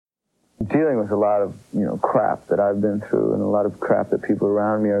dealing with a lot of, crap that I've been through, and a lot of crap that people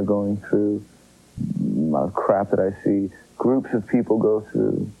around me are going through, a lot of crap that I see groups of people go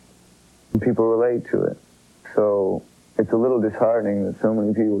through, and people relate to it. So it's a little disheartening that so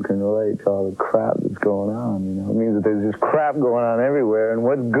many people can relate to all the crap that's going on, It means that there's just crap going on everywhere, and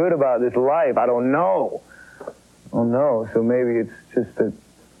what's good about this life, I don't know. So maybe it's just that,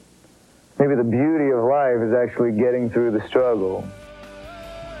 maybe the beauty of life is actually getting through the struggle.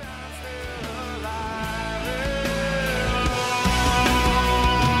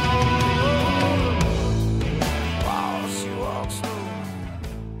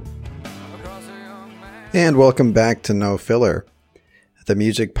 And welcome back to No Filler, the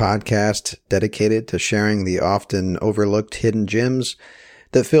music podcast dedicated to sharing the often overlooked hidden gems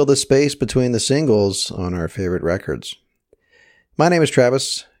that fill the space between the singles on our favorite records. My name is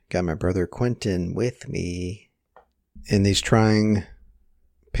Travis. Got my brother Quentin with me in these trying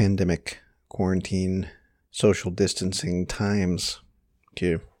pandemic, quarantine, social distancing times.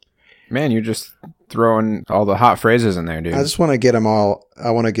 Q. Man, you're just throwing all the hot phrases in there, dude. I just want to get them all.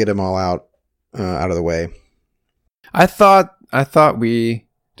 I want to get them all out of the way. I thought we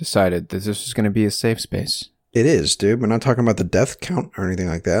decided that this was going to be a safe space. It is, dude. We're not talking about the death count or anything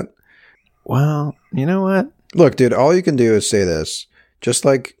like that. Well, you know what? Look, dude, all you can do is say this. Just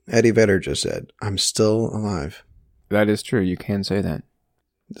like Eddie Vedder just said, I'm still alive. That is true. You can say that.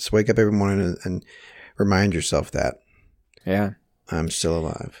 Just wake up every morning and remind yourself that. Yeah. I'm still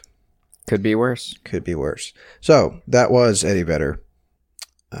alive. Could be worse. Could be worse. So, that was Eddie Vedder.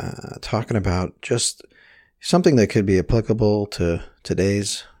 Talking about just something that could be applicable to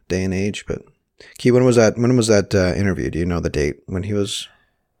today's day and age. But Key, when was that interview? Do you know the date when he was?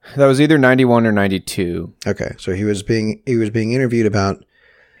 That was either 91 or 92. Okay, so he was being interviewed about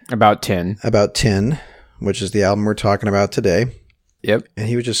 10, which is the album we're talking about today. Yep. And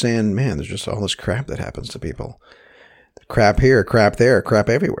he was just saying, man, there's just all this crap that happens to people. Crap here, crap there, crap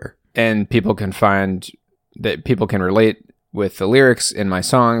everywhere. And people can find that people can relate with the lyrics in my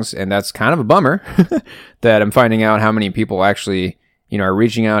songs, and that's kind of a bummer that I'm finding out how many people actually, are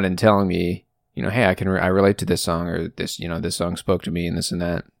reaching out and telling me, hey, I relate to this song, or this, this song spoke to me, and this and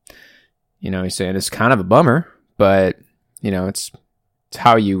that. He's saying it's kind of a bummer, but it's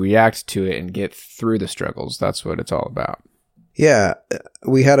how you react to it and get through the struggles. That's what it's all about. Yeah,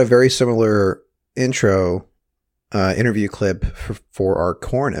 we had a very similar interview clip for our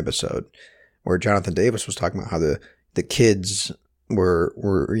Korn episode, where Jonathan Davis was talking about how the kids were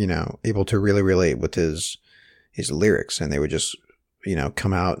able to really relate with his lyrics, and they would just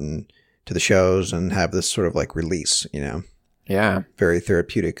come out and to the shows and have this sort of like release, yeah, very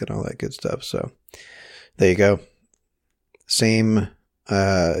therapeutic and all that good stuff. So there you go. Same,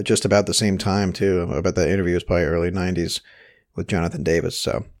 just about the same time too. About that interview was probably early 90s with Jonathan Davis.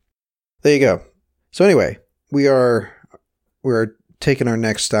 So there you go. So anyway, we're taking our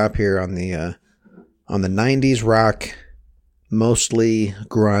next stop here on the 90s rock, mostly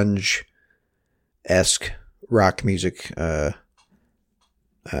grunge-esque rock music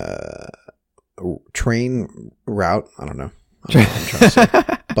train route. I don't know what I'm trying to say.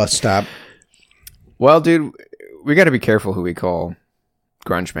 Bus stop. Well, dude, we got to be careful who we call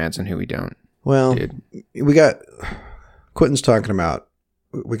grunge bands and who we don't. Well, dude. We got Quentin's talking about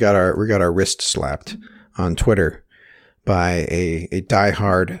we got our wrist slapped on Twitter by a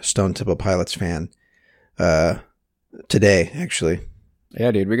diehard Stone Temple Pilots fan. Today, actually.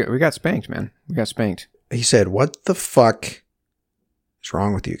 Yeah, dude, we got spanked, man. We got spanked. He said, "What the fuck is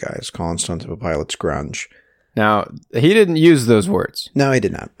wrong with you guys calling Stone Temple Pilots grunge?" Now, he didn't use those words. No, he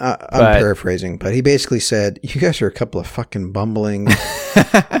did not. I'm paraphrasing, but he basically said, "You guys are a couple of fucking bumbling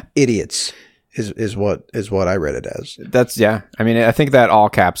idiots." Is what I read it as. That's, yeah. I mean, I think that all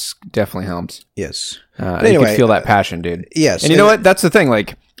caps definitely helped. Yes. Anyway, you could feel that passion, dude. Yes. And you know what? That's the thing.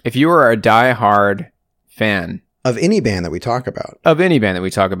 Like, if you are a diehard fan of any band that we talk about,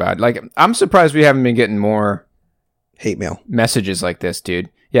 like, I'm surprised we haven't been getting more hate mail messages like this, dude.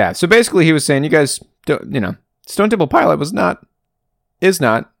 Yeah. So basically, he was saying, you guys don't, Stone Temple Pilot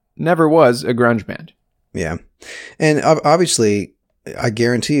never was a grunge band. Yeah. And obviously, I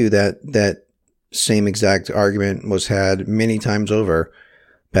guarantee you that same exact argument was had many times over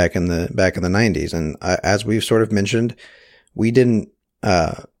back in the 90s. And as we've sort of mentioned, we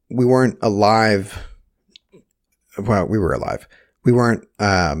weren't alive. Well, we were alive. We weren't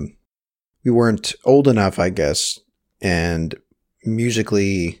old enough, I guess, and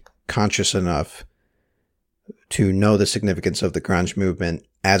musically conscious enough to know the significance of the grunge movement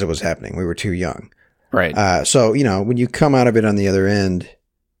as it was happening. We were too young. Right. So, when you come out of it on the other end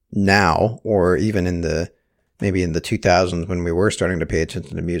now, or even in the maybe in the 2000s when we were starting to pay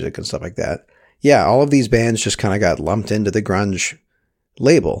attention to music and stuff like that. Yeah, all of these bands just kind of got lumped into the grunge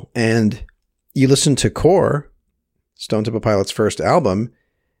label. And you listen to Core, Stone Temple Pilots' first album,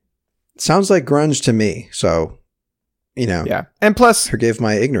 it sounds like grunge to me. So, Yeah. And plus, forgive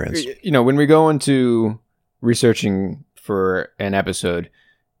my ignorance. When we go into researching for an episode,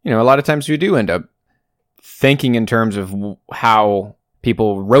 a lot of times we do end up thinking in terms of how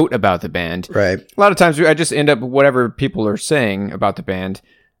people wrote about the band. Right. A lot of times I just end up, whatever people are saying about the band,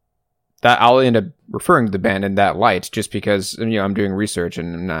 that I'll end up referring to the band in that light just because, I'm doing research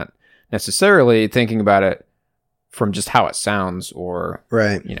and I'm not necessarily thinking about it from just how it sounds or,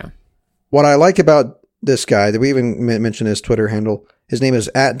 right. What I like about this guy, did we even mention his Twitter handle? His name is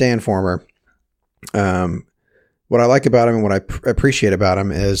 @DanFormer. What I like about him and what I appreciate about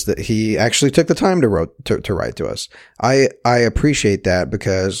him is that he actually took the time to write to us. I appreciate that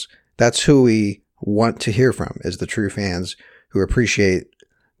because that's who we want to hear from, is the true fans who appreciate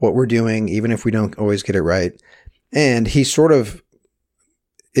what we're doing, even if we don't always get it right. And he sort of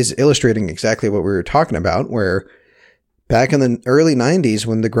is illustrating exactly what we were talking about, where back in the early 90s,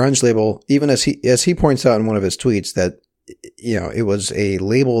 when the grunge label, even as he points out in one of his tweets, that, it was a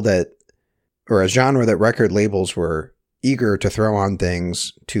label that, or a genre that record labels were eager to throw on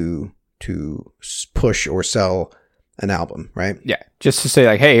things to push or sell an album, right? Yeah. Just to say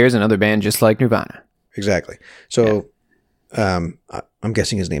like, hey, here's another band just like Nirvana. Exactly. So, I'm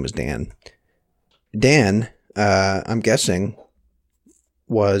guessing his name is Dan. Dan, I'm guessing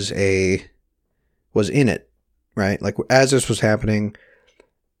was in it, right? Like as this was happening,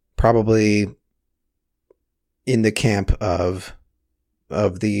 probably in the camp of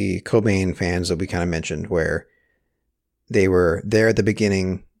the Cobain fans that we kind of mentioned, where they were there at the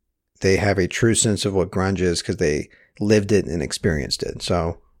beginning. They have a true sense of what grunge is because they lived it and experienced it.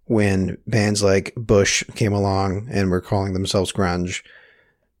 So when bands like Bush came along and were calling themselves grunge,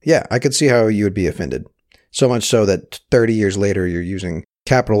 yeah, I could see how you would be offended. So much so that 30 years later, you're using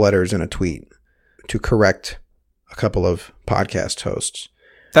capital letters in a tweet to correct a couple of podcast hosts.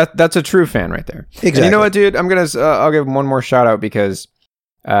 That's a true fan right there. Exactly. And you know what, dude? I'll give him one more shout out because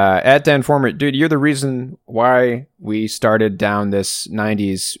 @DanFormer, dude, you're the reason why we started down this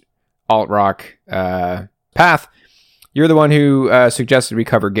 90s alt rock path. You're the one who suggested we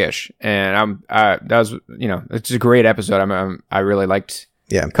cover Gish, and that was it's a great episode. I really liked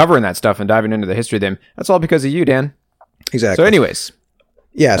covering that stuff and diving into the history of them. That's all because of you, Dan. Exactly. So, anyways,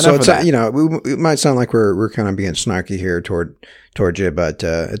 yeah. So it's it might sound like we're kind of being snarky here toward you, but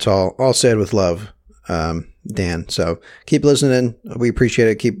it's all said with love, Dan. So keep listening. We appreciate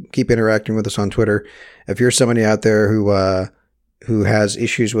it. Keep interacting with us on Twitter. If you're somebody out there who has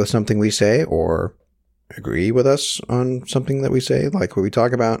issues with something we say or agree with us on something that we say, like what we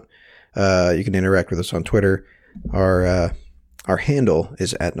talk about, you can interact with us on Twitter. Our handle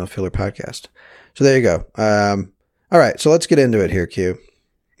is @NoFillerPodcast. So there you go. All right, so let's get into it here, Q.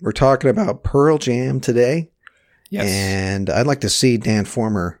 We're talking about Pearl Jam today. Yes. And I'd like to see Dan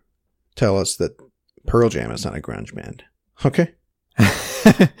Former tell us that Pearl Jam is not a grunge band. Okay.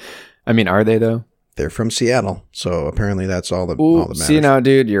 I mean, are they though? They're from Seattle, so apparently that's all that matters. See now,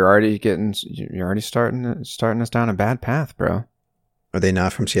 dude, you're already starting us down a bad path, bro. Are they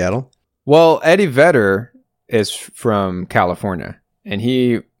not from Seattle? Well, Eddie Vedder is from California, and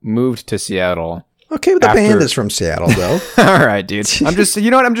he moved to Seattle. Okay, but the band is from Seattle, though. All right, dude. I'm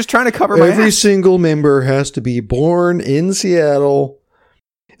just trying to cover my Every ass. single member has to be born in Seattle.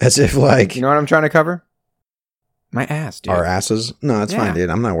 As if, like... You know what I'm trying to cover? My ass, dude. Our asses? No, that's fine, dude.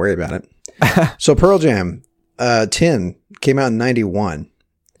 I'm not worried about it. So Pearl Jam, 10, came out in 91.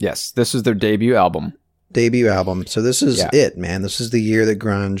 Yes, this is their debut album. So this is it, man. This is the year that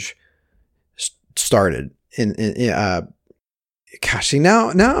grunge started. Gosh, see, now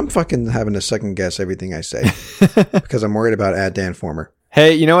I'm fucking having to second guess everything I say because I'm worried about Dan Former.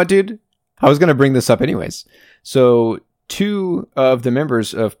 Hey, you know what, dude? I was going to bring this up anyways. So 2 of the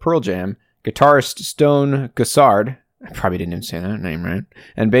members of Pearl Jam, guitarist Stone Gossard, I probably didn't even say that name right,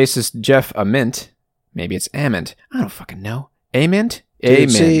 and bassist Jeff Ament, maybe it's Ament, I don't fucking know. Ament?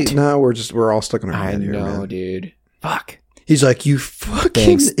 Dude, see, no, we're all stuck in our head here, man. I know, dude. Fuck. He's like, you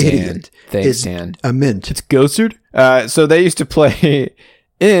fucking idiot. Thanks, Dan. Ament. It's Gossard. So they used to play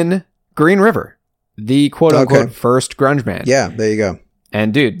in Green River, the quote-unquote first grunge band. Yeah, there you go.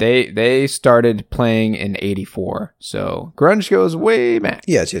 And dude, they started playing in 84. So grunge goes way back.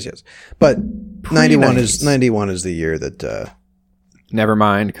 Yes. But 91 is the year that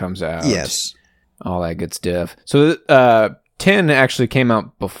Nevermind comes out. Yes. All that good stuff. So 10 actually came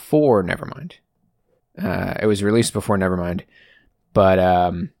out before Nevermind. It was released before Nevermind.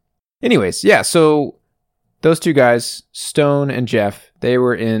 But anyways, yeah, so those two guys, Stone and Jeff, they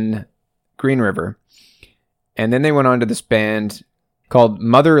were in Green River. And then they went on to this band called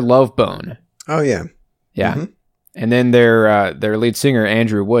Mother Love Bone. Oh, yeah. Yeah. Mhm. And then their lead singer,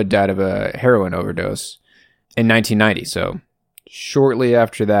 Andrew Wood, died of a heroin overdose in 1990. So shortly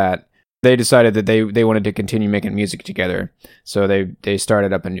after that, they decided that they wanted to continue making music together. So they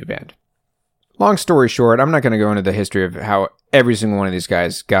started up a new band. Long story short, I'm not going to go into the history of how every single one of these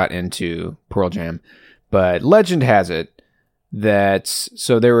guys got into Pearl Jam, but legend has it that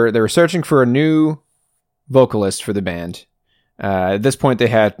so they were searching for a new vocalist for the band. At this point, they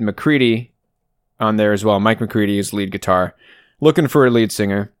had McCready on there as well. Mike McCready is lead guitar, looking for a lead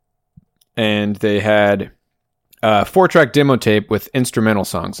singer, and they had a 4-track demo tape with instrumental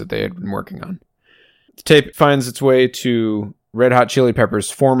songs that they had been working on. The tape finds its way to Red Hot Chili Peppers'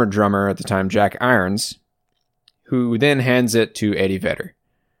 former drummer at the time, Jack Irons, who then hands it to Eddie Vedder.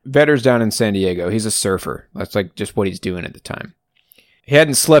 Vedder's down in San Diego. He's a surfer. That's like just what he's doing at the time. He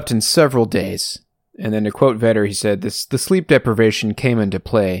hadn't slept in several days. And then to quote Vedder, he said, the sleep deprivation came into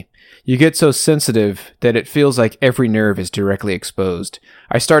play. You get so sensitive that it feels like every nerve is directly exposed.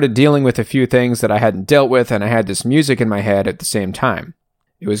 I started dealing with a few things that I hadn't dealt with, and I had this music in my head at the same time.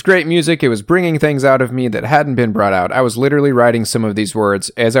 It was great music. It was bringing things out of me that hadn't been brought out. I was literally writing some of these words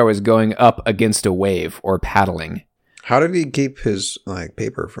as I was going up against a wave or paddling. How did he keep his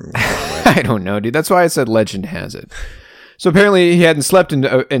paper from going away? I don't know, dude. That's why I said legend has it. So apparently he hadn't slept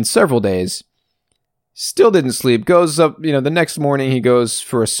in several days. Still didn't sleep. Goes up, the next morning he goes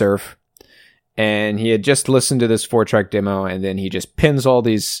for a surf. And he had just listened to this 4-track demo, and then he just pins all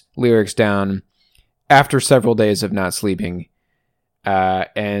these lyrics down after several days of not sleeping.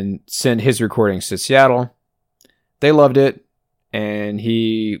 And sent his recordings to Seattle. They loved it, and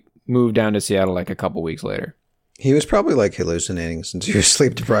he moved down to Seattle like a couple weeks later. He was probably hallucinating since he was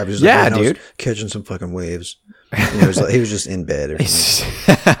sleep deprived. He was yeah, like, dude, catching some fucking waves. He was just in bed or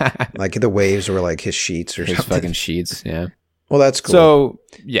something. Like the waves were like his sheets or his something. fucking sheets. Yeah. Well, that's cool. So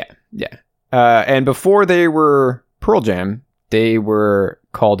yeah. And before they were Pearl Jam, they were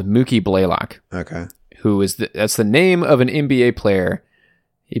called Mookie Blaylock. Okay. That's the name of an NBA player.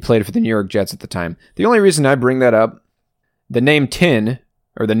 He played for the New York Jets at the time. The only reason I bring that up, the name 10,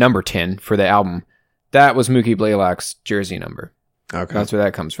 or the number 10 for the album, that was Mookie Blaylock's jersey number. Okay. That's where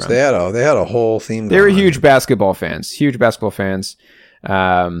that comes from. So they had a whole theme. They were huge basketball fans.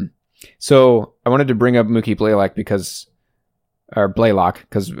 So I wanted to bring up Mookie Blaylock because when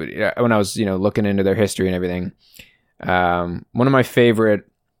I was, looking into their history and everything, one of my favorite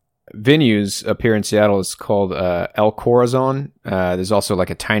venues up here in Seattle is called El Corazon. There's also like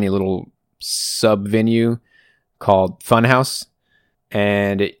a tiny little sub venue called Funhouse,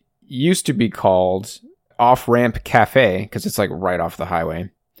 and it used to be called Off Ramp Cafe because it's like right off the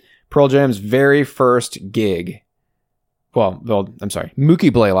highway. Pearl Jam's very first gig,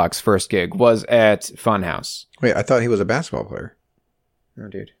 Mookie Blaylock's first gig was at Funhouse. Wait, I thought he was a basketball player. Oh,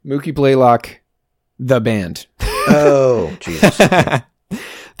 dude, Mookie Blaylock, the band. Oh, Jesus.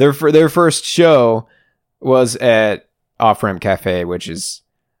 Their first show was at Off Ramp Cafe, which is,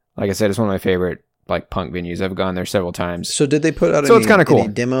 like I said, it's one of my favorite punk venues. I've gone there several times. So did they put out it's kind of cool. Any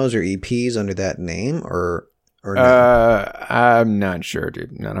demos or EPs under that name or no? I'm not sure,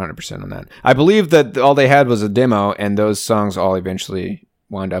 dude. Not 100% on that. I believe that all they had was a demo, and those songs all eventually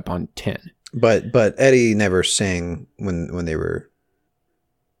wound up on 10. But Eddie never sang when they were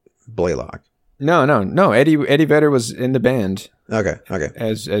Blaylock. No. Eddie Vedder was in the band. Okay.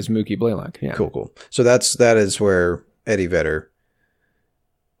 As Mookie Blaylock. Yeah. Cool. So that is where Eddie Vedder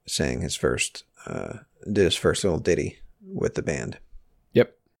sang his first little ditty with the band.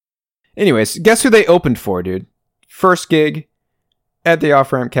 Yep. Anyways, guess who they opened for, dude? First gig at the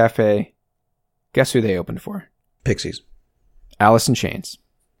Off Ramp Cafe. Guess who they opened for? Pixies. Alice in Chains.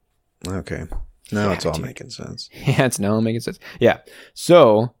 Okay. Now it's all dude. making sense. Yeah, it's now making sense. Yeah.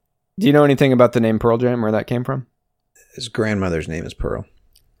 So, do you know anything about the name Pearl Jam, where that came from? His grandmother's name is Pearl.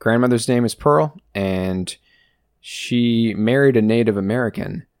 Grandmother's name is Pearl, and she married a Native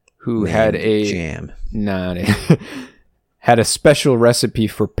American who had a jam. Had a special recipe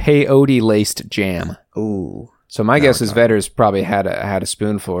for peyote laced jam. Ooh. So my guess is Vedder's probably had a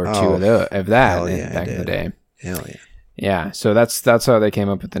spoonful or two of that back in the day. Hell yeah. Yeah, so that's how they came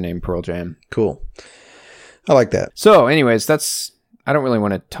up with the name Pearl Jam. Cool. I like that. So, anyways, I don't really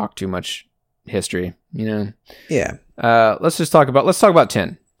want to talk too much history, Yeah. Let's talk about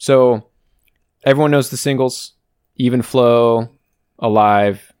 10. So everyone knows the singles: Even Flow,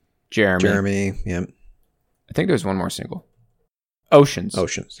 Alive, Jeremy. Yep. I think there's one more single. Oceans,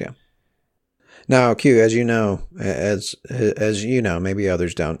 yeah. Now, Q, as you know, maybe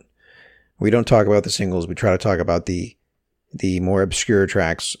others don't. We don't talk about the singles. We try to talk about the more obscure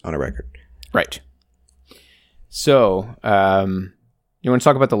tracks on a record. Right. So, you want to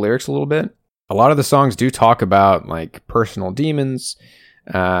talk about the lyrics a little bit? A lot of the songs do talk about like personal demons.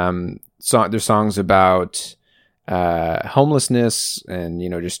 There's songs about homelessness and, you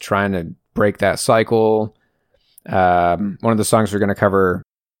know, just trying to break that cycle. One of the songs we're going to cover,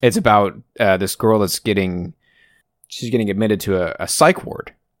 it's about this girl that's getting admitted to a psych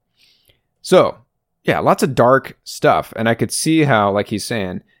ward. So, yeah, lots of dark stuff. And I could see how, like he's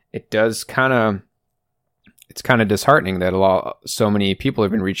saying, it's kind of disheartening that so many people have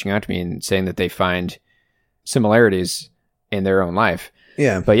been reaching out to me and saying that they find similarities in their own life.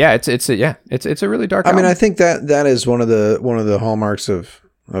 Yeah. But yeah, it's a really dark album. I mean, I think that is one of the hallmarks of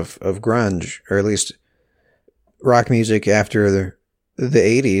grunge, or at least rock music after the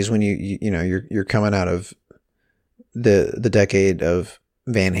 80s, when you're coming out of the decade of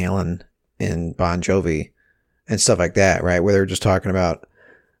Van Halen and Bon Jovi and stuff like that, right? Where they're just talking about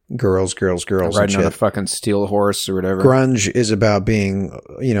girls riding on a fucking steel horse or whatever. Grunge is about being,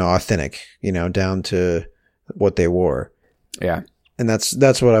 authentic, down to what they wore. Yeah. And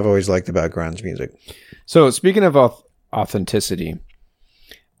that's what I've always liked about grunge music. So speaking of authenticity,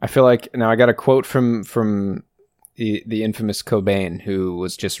 I feel like now I got a quote from the infamous Cobain, who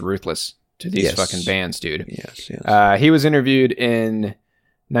was just ruthless to these fucking bands, dude. Yes. He was interviewed in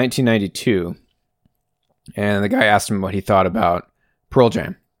 1992, and the guy asked him what he thought about Pearl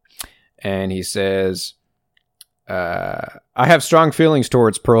Jam. And he says, I have strong feelings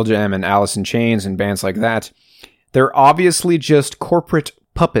towards Pearl Jam and Alice in Chains and bands like that. They're obviously just corporate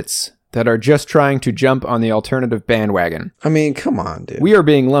puppets that are just trying to jump on the alternative bandwagon. I mean, come on, dude. We are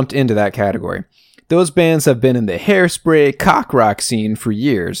being lumped into that category. Those bands have been in the hairspray cock rock scene for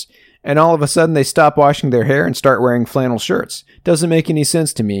years, and all of a sudden they stop washing their hair and start wearing flannel shirts. Doesn't make any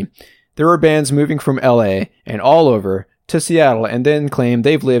sense to me. There are bands moving from LA and all over to Seattle and then claim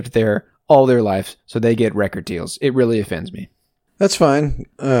they've lived there all their life, so they get record deals. It really offends me. That's fine.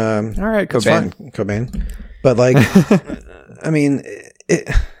 All right, Cobain. Cobain. But like, I mean,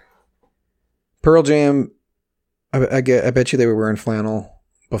 Pearl Jam, I bet you they were wearing flannel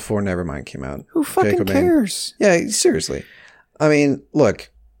before Nevermind came out. Who fucking cares? Yeah, seriously. I mean, look,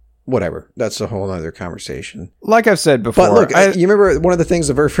 whatever. That's a whole other conversation. Like I've said before. But look, you remember one of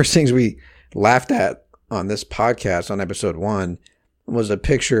the very first things we laughed at on this podcast on episode 1 was a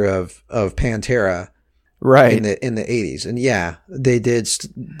picture of Pantera, right, in the 80s. And yeah, they did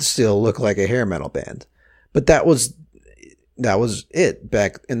still look like a hair metal band. But that was it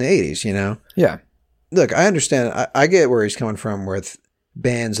back in the 80s, Yeah. Look, I understand. I get where he's coming from with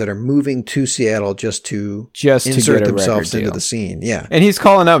bands that are moving to Seattle just to insert themselves into the scene. Yeah. And he's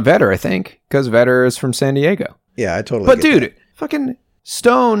calling out Vedder, I think, because Vedder is from San Diego. Yeah, I totally But dude, fucking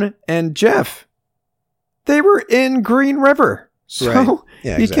Stone and Jeff, they were in Green River. So right.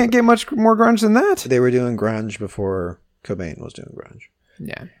 Yeah, you can't get much more grunge than that. They were doing grunge before Cobain was doing grunge.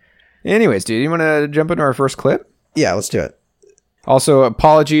 Yeah. Anyways, dude, you want to jump into our first clip? Yeah, let's do it. Also,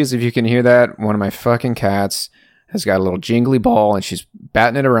 apologies if you can hear that. One of my fucking cats has got a little jingly ball and she's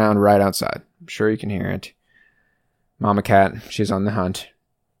batting it around right outside. I'm sure you can hear it. Mama cat, she's on the hunt.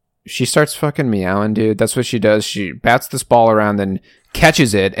 She starts fucking meowing, dude. That's what she does. She bats this ball around, then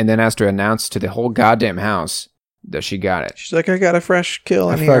catches it, and then has to announce to the whole goddamn house that she got it. She's like, I got a fresh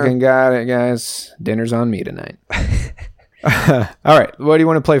kill in here. I fucking got it, guys. Dinner's on me tonight. All right, what do you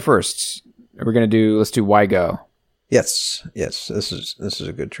want to play first? Let's do Why Go? Yes. This is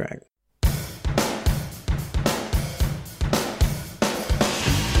a good track.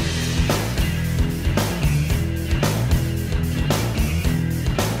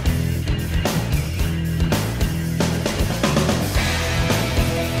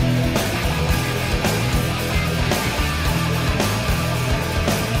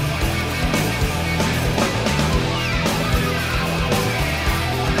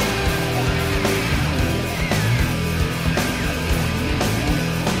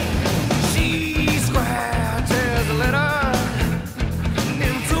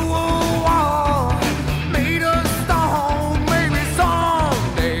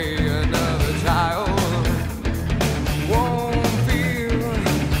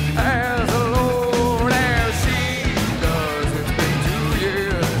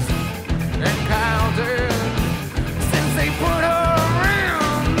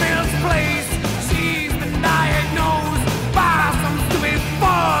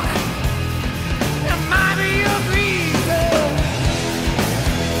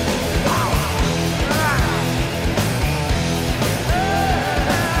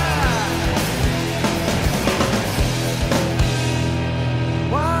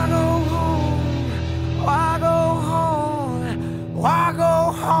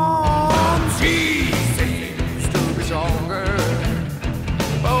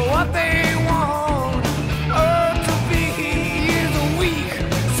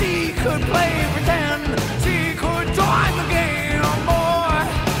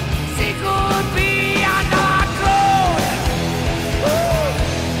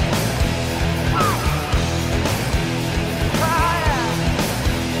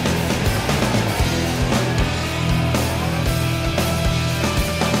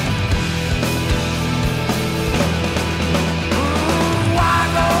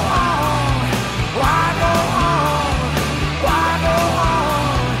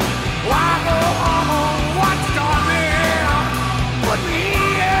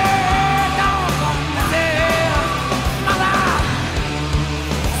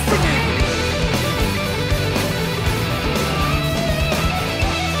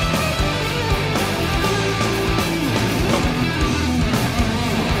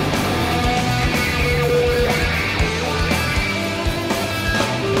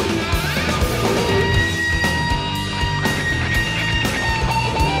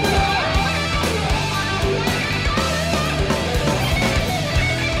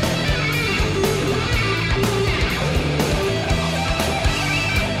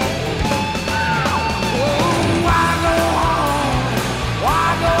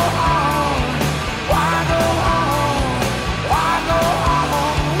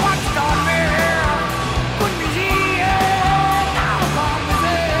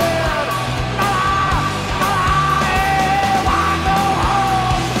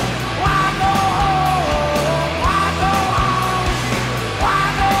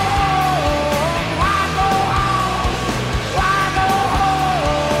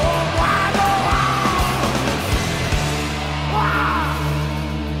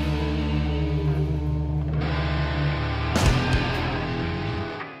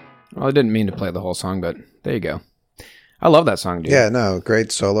 Well, I didn't mean to play the whole song, but there you go. I love that song, dude. Yeah, no,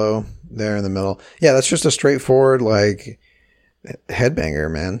 great solo there in the middle. Yeah, that's just a straightforward, like, headbanger,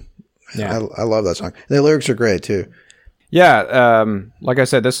 man. Yeah. I love that song. The lyrics are great, too. Yeah, like I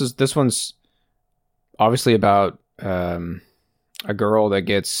said, this one's obviously about a girl that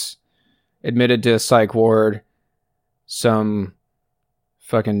gets admitted to a psych ward. Some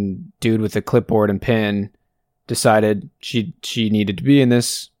fucking dude with a clipboard and pen decided she needed to be in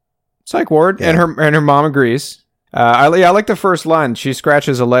this psych ward, Yeah. and her mom agrees. I like the first line. She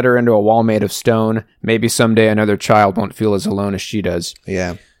scratches a letter into a wall made of stone. Maybe someday another child won't feel as alone as she does.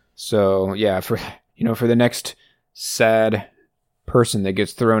 Yeah. So yeah, for the next sad person that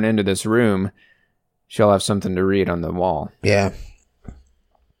gets thrown into this room, she'll have something to read on the wall. Yeah.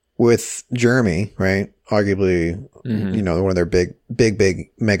 With Jeremy, right? Arguably, one of their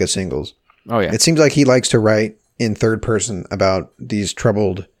big mega singles. Oh yeah. It seems like he likes to write in third person about these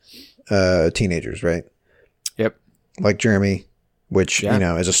troubled teenagers, right? Yep. Like Jeremy, which,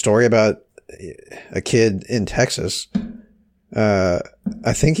 is a story about a kid in Texas.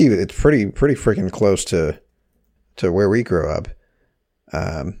 I think it's pretty freaking close to where we grew up.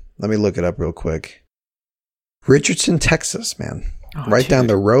 Let me look it up real quick. Richardson, Texas, man. Right down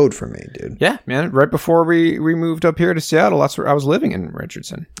the road from me, dude. Yeah, man. Right before we moved up here to Seattle, that's where I was living, in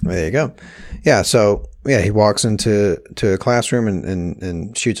Richardson. There you go. Yeah, so he walks into a classroom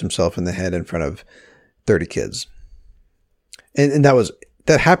and shoots himself in the head in front of 30 kids. And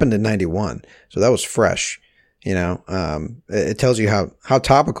that happened in 91. So that was fresh. It tells you how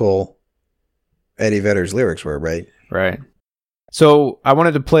topical Eddie Vedder's lyrics were, right? Right. So I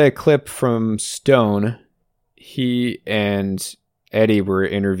wanted to play a clip from Stone. He and Eddie were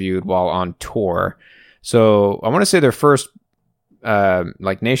interviewed while on tour. So I want to say their first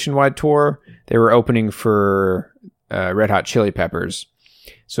nationwide tour, they were opening for Red Hot Chili Peppers.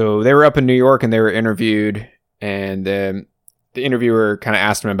 So they were up in New York and they were interviewed, and the interviewer kind of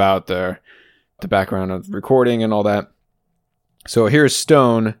asked them about the background of recording and all that. So here's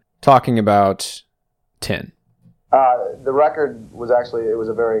Stone talking about 10. The record was it was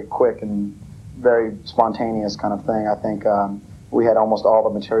a very quick and very spontaneous kind of thing. I think we had almost all the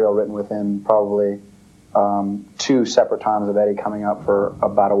material written within probably 2 separate times of Eddie coming up for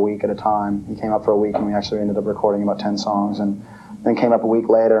about a week at a time. He came up for a week and we actually ended up recording about 10 songs, and then came up a week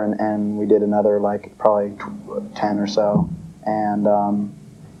later and we did another probably 10 or so. And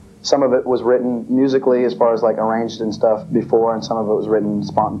some of it was written musically as far as arranged and stuff before, and some of it was written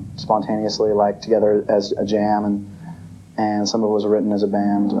spontaneously together as a jam, and some of it was written as a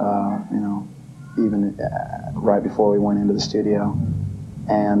band, even right before we went into the studio.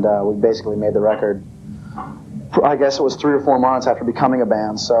 And we basically made the record, I guess it was 3 or 4 months after becoming a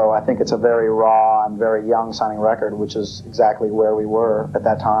band, so I think it's a very raw and very young sounding record, which is exactly where we were at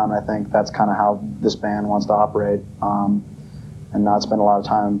that time. I think that's kind of how this band wants to operate, and not spend a lot of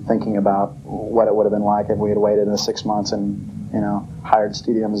time thinking about what it would have been like if we had waited in 6 months and hired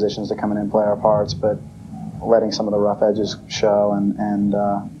studio musicians to come in and play our parts, but letting some of the rough edges show and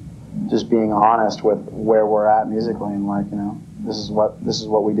just being honest with where we're at musically, and this is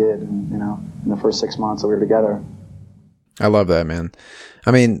what we did, and in the first 6 months that we were together. I love that, man.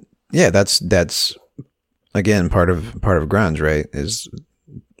 I mean, yeah, that's again part of grunge, right? Is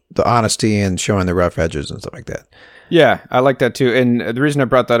the honesty and showing the rough edges and stuff like that. Yeah, I like that too. And the reason I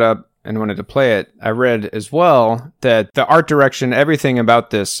brought that up and wanted to play it, I read as well that the art direction, everything about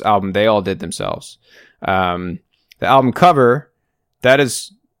this album, they all did themselves. The album cover, that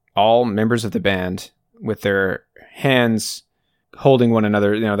is all members of the band with their hands holding one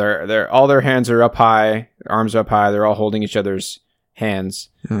another. They're all their hands are up high, arms up high. They're all holding each other's hands.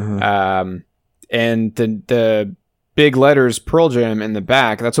 Mm-hmm. And the big letters Pearl Jam in the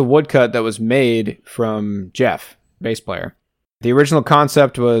back, that's a woodcut that was made from Jeff, bass player. The original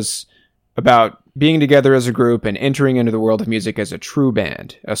concept was about being together as a group and entering into the world of music as a true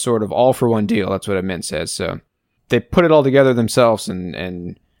band, a sort of all for one deal. That's what it meant says. So they put it all together themselves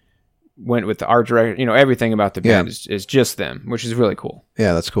and went with the art director. Everything about the band is just them, which is really cool.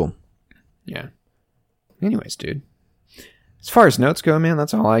 Yeah, that's cool. Yeah. Anyways, dude, as far as notes go, man,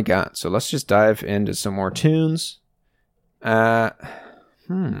 that's all I got. So let's just dive into some more tunes. What's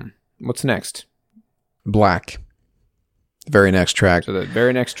next? Black. Very next track. So the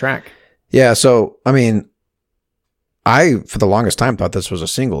very next track. Yeah, so, I mean, I, for the longest time, thought this was a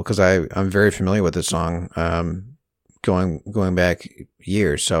single because I'm very familiar with this song going back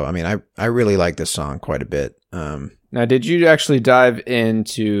years. So, I mean, I really like this song quite a bit. Now, did you actually dive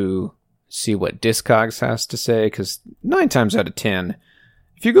into see what Discogs has to say? Because 9 times out of 10,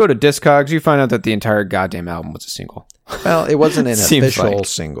 if you go to Discogs, you find out that the entire goddamn album was a single. Well, it wasn't an official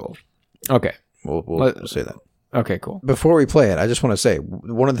single. Okay. We'll say that. Okay, cool. Before we play it, I just want to say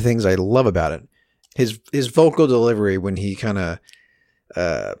one of the things I love about it, his vocal delivery when he kind of,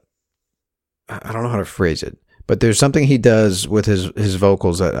 I don't know how to phrase it, but there's something he does with his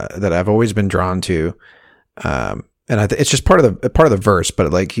vocals that I've always been drawn to, and it's just part of the verse.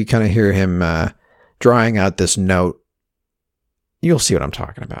 But like you kind of hear him drawing out this note. You'll see what I'm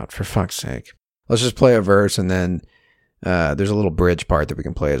talking about. For fuck's sake, let's just play a verse, and then there's a little bridge part that we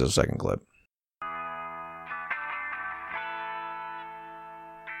can play as a second clip.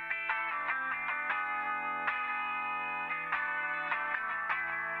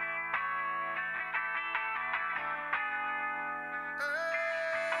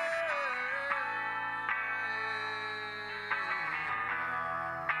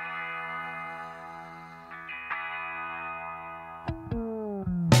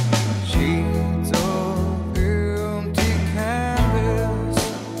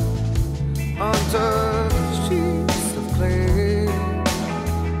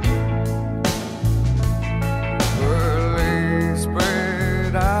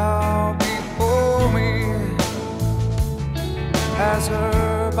 As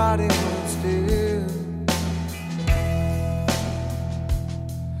her body was still,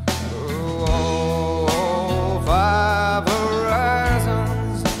 all 5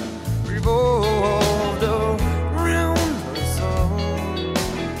 horizons revolved around her sun,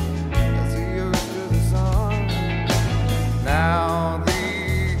 as the earth to the sun. Now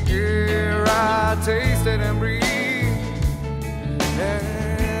the air I tasted and breathed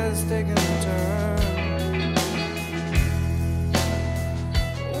has taken a turn.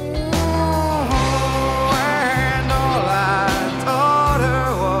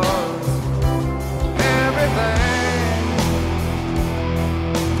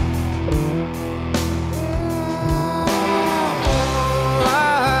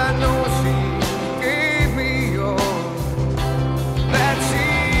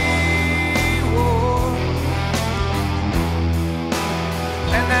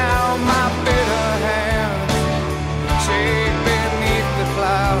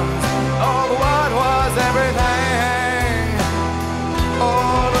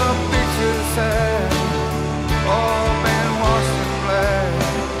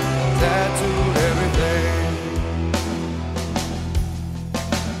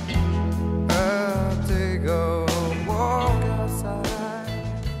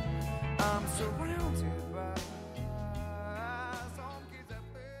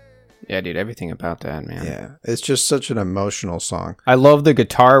 Yeah, dude, everything about that, man. Yeah, it's just such an emotional song. I love the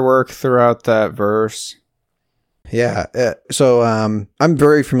guitar work throughout that verse. Yeah, so I'm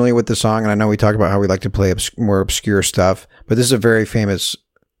very familiar with the song, and I know we talk about how we like to play more obscure stuff, but this is a very famous,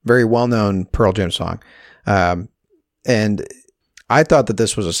 very well-known Pearl Jam song. And I thought that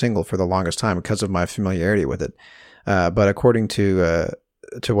this was a single for the longest time because of my familiarity with it. But according to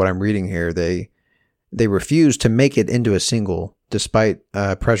what I'm reading here, they refused to make it into a single despite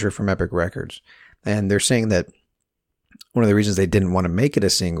pressure from Epic Records. And they're saying that one of the reasons they didn't want to make it a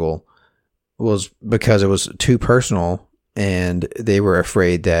single was because it was too personal, and they were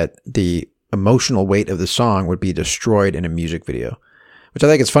afraid that the emotional weight of the song would be destroyed in a music video. Which I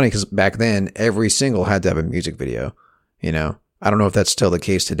think is funny because back then, every single had to have a music video. You know, I don't know if that's still the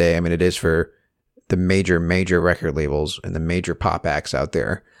case today. I mean, it is for the major record labels and the major pop acts out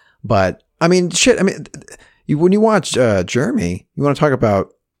there. But I mean, shit. I mean, when you watch Jeremy, you want to talk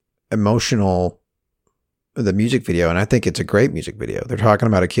about the music video, and I think it's a great music video. They're talking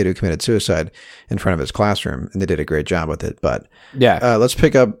about a kid who committed suicide in front of his classroom, and they did a great job with it. But yeah, let's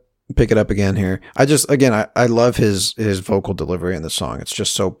pick it up again here. I love his vocal delivery in the song. It's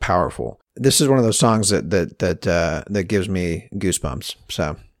just so powerful. This is one of those songs that gives me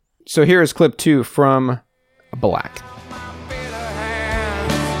goosebumps. So here is clip 2 from Black.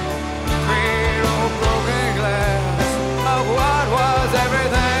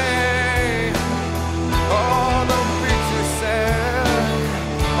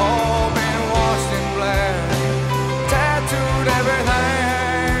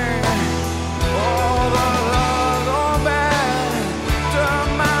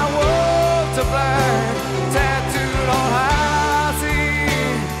 Tattooed on I see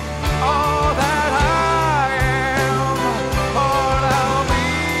all that I am.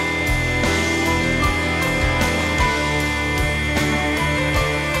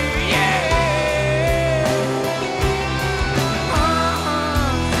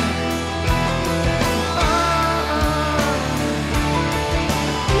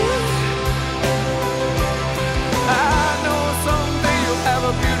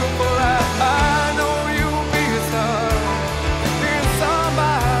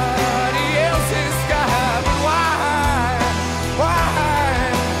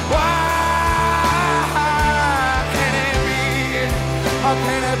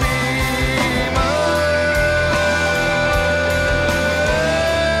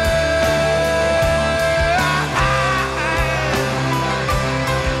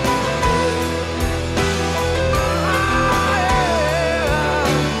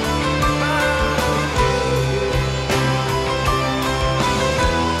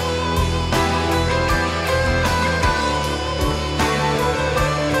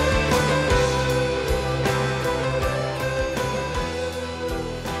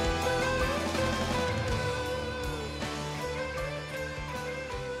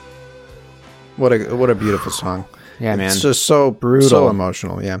 What a beautiful song. Yeah, man. It's just so Brutal. so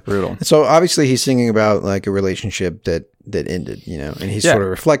emotional. Yeah, Brutal. So obviously he's singing about like a relationship that ended, you know, and he's Yeah. sort of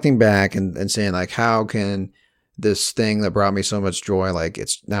reflecting back and saying like, how can this thing that brought me so much joy, like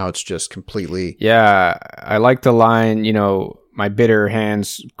it's just completely. Yeah, I like the line, you know, my bitter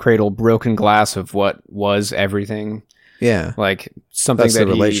hands cradle broken glass of what was everything. Yeah, Like something that's that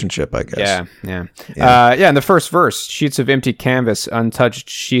the relationship, I guess. Yeah. Yeah. In the first verse, sheets of empty canvas, untouched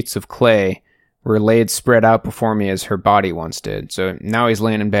sheets of clay were laid spread out before me as her body once did. So now he's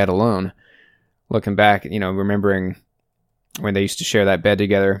laying in bed alone, looking back, you know, remembering when they used to share that bed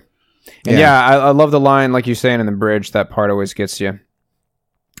together. And I love the line, like you're saying in the bridge, that part always gets you.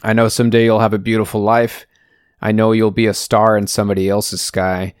 I know someday you'll have a beautiful life. I know you'll be a star in somebody else's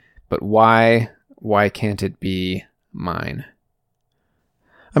sky, but why can't it be mine?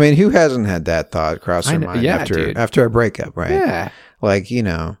 I mean, who hasn't had that thought cross their mind yeah, dude. after a breakup, right? Yeah. Like, you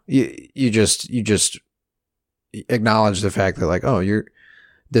know, you just acknowledge the fact that like, oh,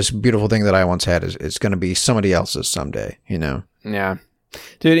 this beautiful thing that I once had is going to be somebody else's someday, you know? Yeah.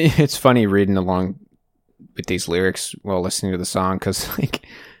 Dude, it's funny reading along with these lyrics while listening to the song because like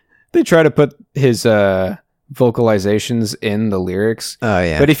they try to put his vocalizations in the lyrics. Oh,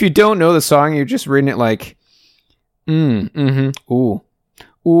 yeah. But if you don't know the song, you're just reading it like, ooh,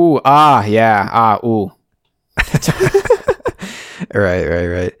 ah, yeah, ah, ooh.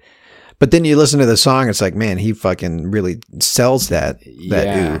 Right. But then you listen to the song, it's like, man, he fucking really sells that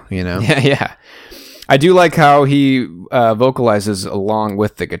Yeah. ooh, you know? Yeah. I do like how he vocalizes along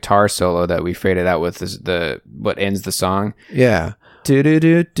with the guitar solo that we faded out with what ends the song. Yeah.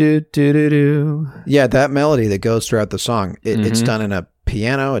 Do-do-do-do-do-do-do. Yeah, that melody that goes throughout the song, it's Mhm. done in a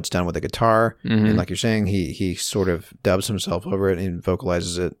piano, it's done with a guitar, Mhm. and like you're saying, he sort of dubs himself over it and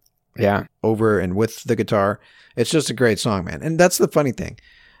vocalizes it Yeah. over and with the guitar. It's just a great song, man. And that's the funny thing.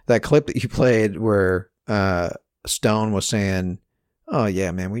 That clip that you played where Stone was saying, oh yeah,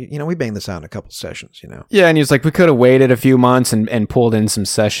 man, we banged this out in a couple sessions, you know. Yeah, and he was like, we could have waited a few months and pulled in some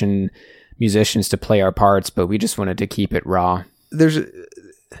session musicians to play our parts, but we just wanted to keep it raw.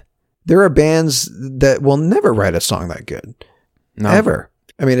 There are bands that will never write a song that good. No. Ever.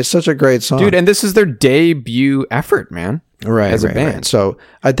 I mean, it's such a great song. Dude, and this is their debut effort, man. right, as a right, band. right. So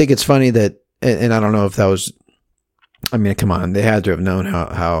I think it's funny that, and I don't know if that was, I mean, come on, they had to have known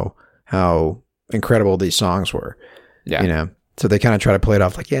how incredible these songs were. Yeah. You know, so they kind of try to play it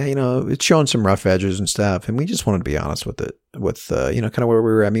off like, yeah, you know, it's showing some rough edges and stuff, and we just wanted to be honest with it, with you know, kind of where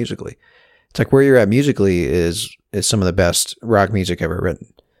we were at musically. It's like where you're at musically is some of the best rock music ever written.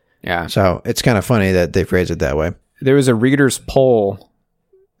 Yeah. So it's kind of funny that they phrase it that way. There was a reader's poll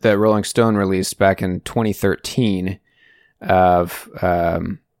that Rolling Stone released back in 2013 of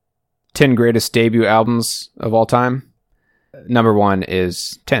 10 greatest debut albums of all time. Number one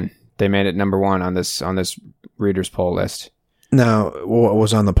is 10. They made it number one on this reader's poll list. Now, what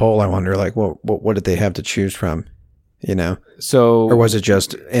was on the poll? I wonder, like, what did they have to choose from? You know, So, or was it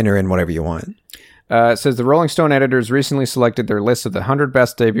just enter in whatever you want? it says the Rolling Stone editors recently selected their list of the 100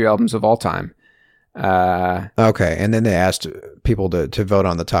 best debut albums of all time. Okay, and then they asked people to vote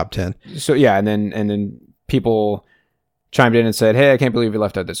on the top 10. So yeah, and then people chimed in and said, "Hey, I can't believe you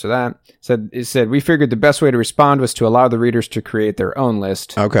left out this or that." It said we figured the best way to respond was to allow the readers to create their own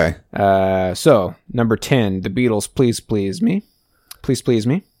list. Okay, So number 10, The Beatles, Please Please Me, Please Please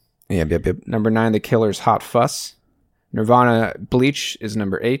Me. yep. Number 9, The Killers, Hot Fuss. Nirvana, Bleach is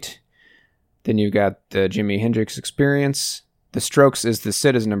number 8. Then you got the Jimi Hendrix Experience. The Strokes is The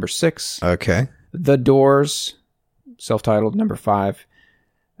Sid is number 6. Okay, The Doors, self-titled, number 5.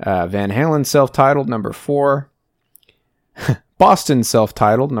 Van Halen, self-titled, number 4. Boston,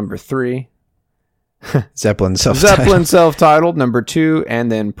 self-titled, number 3. Zeppelin Zeppelin, self-titled, number 2.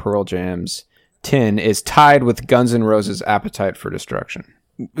 And then Pearl Jam's 10 is tied with Guns N' Roses' Appetite for Destruction.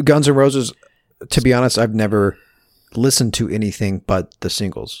 Guns N' Roses. To be honest, I've never listened to anything but the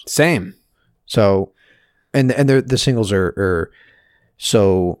singles. Same. So, and the singles are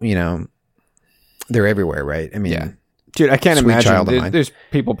so, you know, they're everywhere, right? I mean, Yeah. Dude, I can't Sweet Child of imagine. Mine. There's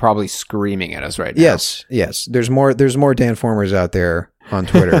people probably screaming at us right now. yes. There's more Dan Formers out there on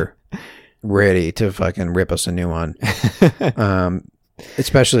Twitter ready to fucking rip us a new one.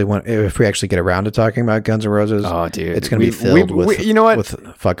 Especially if we actually get around to talking about Guns N' Roses. Oh, dude. It's going to be filled with, you know what?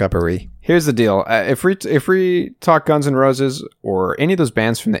 with fuck-uppery. Here's the deal. If we talk Guns N' Roses or any of those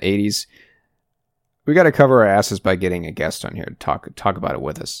bands from the 80s, we got to cover our asses by getting a guest on here to talk about it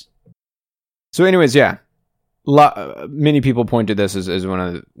with us. So anyways, yeah. Many people point to this as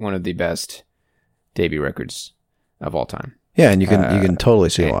one of the best debut records of all time. Yeah, and you can totally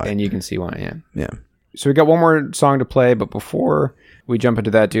see why. And you can see why, yeah. Yeah. So we got one more song to play, but before we jump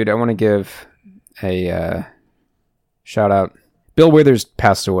into that, dude, I want to give a shout out. Bill Withers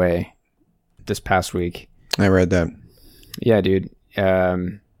passed away this past week. I read that. Yeah, dude.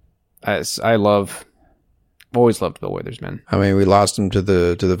 Always loved Bill Withers, man. I mean, we lost him to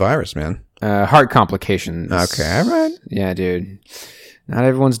the virus, man. Heart complications. Okay, all right. Yeah, dude. Not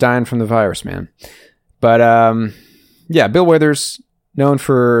everyone's dying from the virus, man. But yeah, Bill Withers, known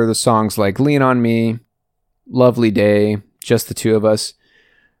for the songs like Lean on Me, Lovely Day, Just the Two of Us.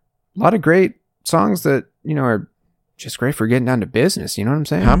 A lot of great songs that, are just great for getting down to business. You know what I'm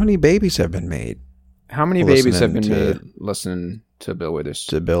saying? How many babies have been made? How many babies have been made listening to Bill Withers?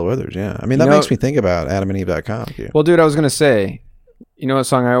 To Bill Withers, yeah. I mean, that makes me think about AdamandEve.com. Too. Well, dude, I was going to say, you know what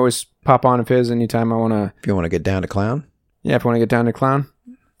song I always pop on of his anytime I want to... If you want to get down to clown? Yeah, if I want to get down to clown.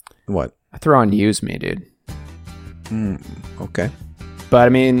 What? I throw on Use Me, dude. Okay. But, I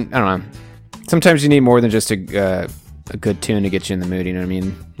mean, I don't know. Sometimes you need more than just a good tune to get you in the mood, you know what I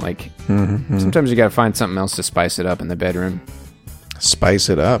mean? Like, sometimes you got to find something else to spice it up in the bedroom. Spice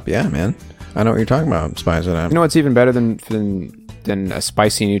it up, yeah, man. I know what you're talking about, spice it up. You know what's even better than a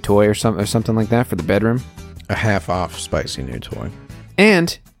spicy new toy or something like that for the bedroom? A half-off spicy new toy.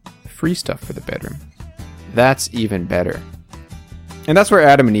 And free stuff for the bedroom. That's even better. And that's where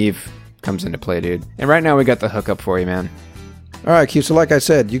Adam and Eve comes into play, dude. And right now we got the hookup for you, man. All right, Q. So like I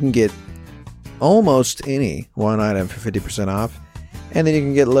said, you can get almost any one item for 50% off. And then you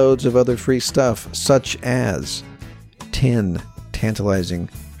can get loads of other free stuff, such as 10 tantalizing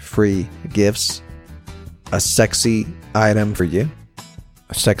free gifts, a sexy item for you,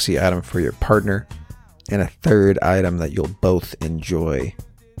 a sexy item for your partner, and a third item that you'll both enjoy.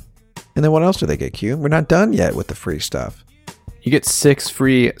 And then what else do they get, Q? We're not done yet with the free stuff. You get 6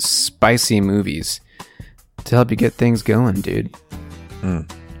 free spicy movies to help you get things going, dude.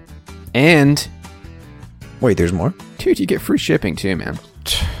 And... Wait, there's more? Dude, you get free shipping too, man.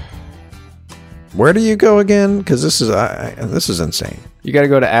 Where do you go again? Because this is insane. You got to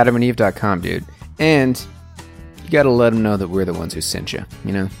go to adamandeve.com, dude. And you got to let them know that we're the ones who sent you,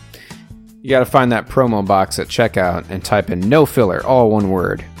 You got to find that promo box at checkout and type in no filler, all one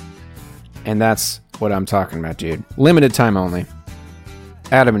word. And that's what I'm talking about, dude. Limited time only.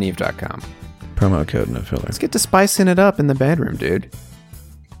 adamandeve.com. Promo code no filler. Let's get to spicing it up in the bedroom, dude.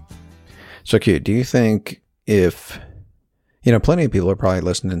 So, Q, do you think if... plenty of people are probably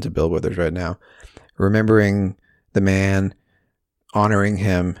listening to Bill Withers right now, remembering the man, honoring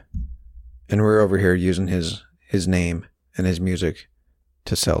him, and we're over here using his name and his music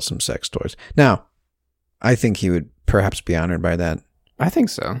to sell some sex toys. Now, I think he would perhaps be honored by that. I think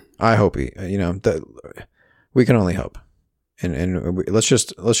so. I hope he, that we can only hope, and let's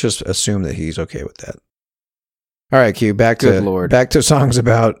just assume that he's okay with that. All right, Q, back to songs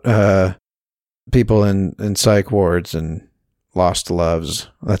about people in psych wards and lost loves.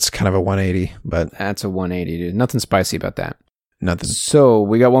 That's kind of a 180, but that's a 180, dude. Nothing spicy about that. Nothing. So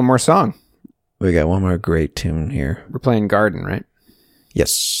we got one more song. We got one more great tune here. We're playing Garden, right?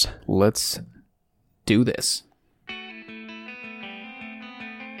 Yes. Let's do this.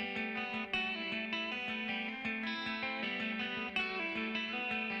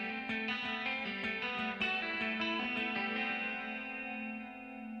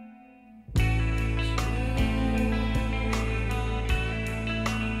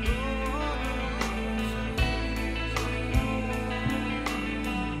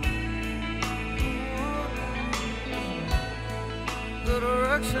 The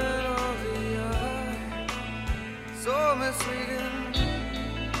direction of the eye, so misleading.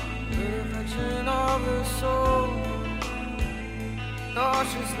 The reflection of the soul,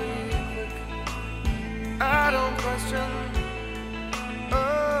 cautiously quick. I don't question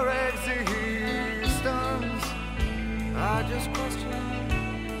her existence. I just question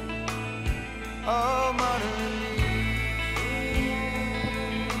our modern need.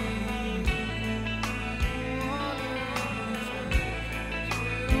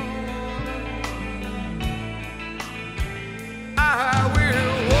 I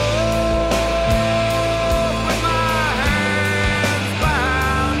will walk with my hands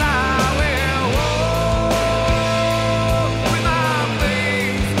bound. I will walk with my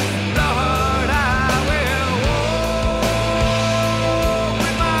face, Lord. I will walk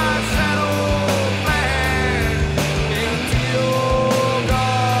with my shadow plan into your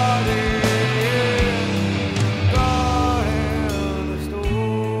garden of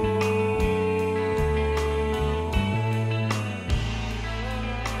storm.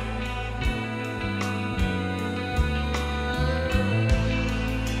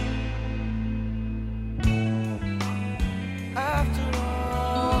 After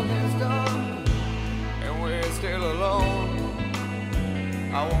all is done and we're still alone,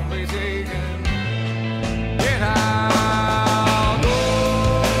 I won't be taken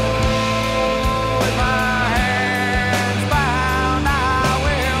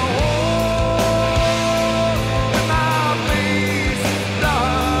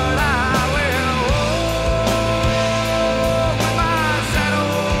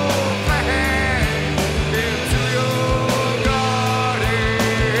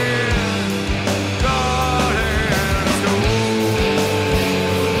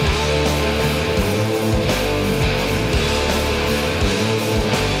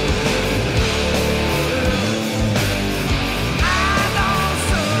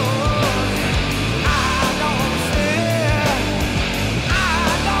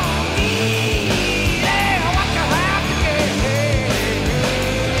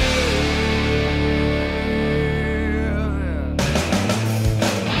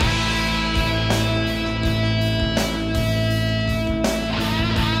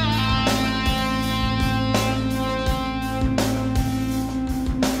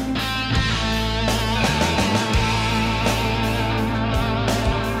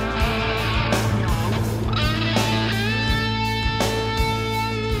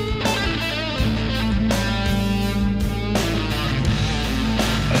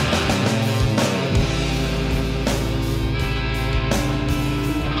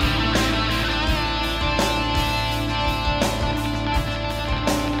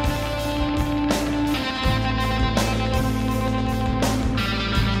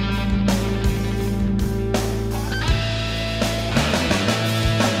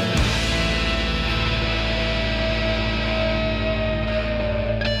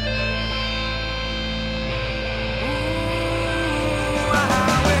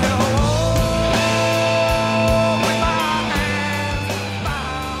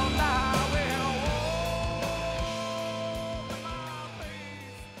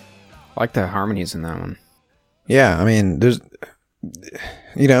I like the harmonies in that one. Yeah, I mean, there's,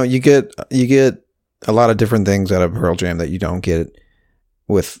 you get a lot of different things out of Pearl Jam that you don't get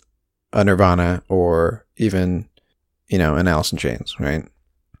with a Nirvana or even, an Alice in Chains, right?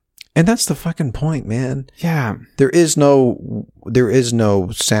 And that's the fucking point, man. Yeah. There is no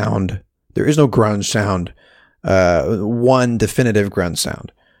sound. There is no grunge sound. One definitive grunge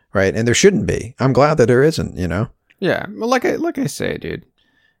sound, right? And there shouldn't be. I'm glad that there isn't, Yeah. Well, like I say, dude,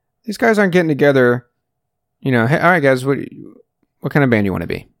 these guys aren't getting together. Hey, all right, guys, what kind of band do you want to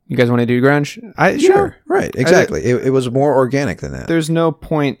be? You guys want to do grunge? Sure. Right. Exactly. It was more organic than that. There's no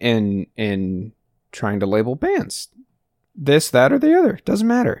point in trying to label bands. This, that, or the other. Doesn't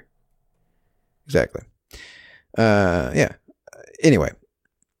matter. Exactly. Yeah. Anyway,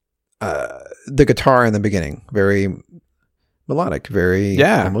 the guitar in the beginning, very melodic, very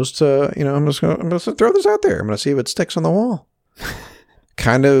almost. I'm just gonna throw this out there. I'm gonna see if it sticks on the wall.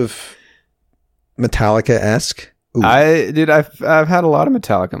 Kind of Metallica-esque. Ooh. I've had a lot of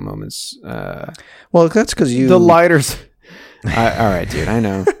Metallica moments. Well, that's because the lighters. All right, dude. I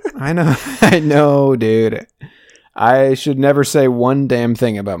know, dude. I should never say one damn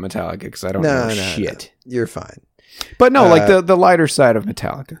thing about Metallica because I don't know shit. No. You're fine. But no, like the lighter side of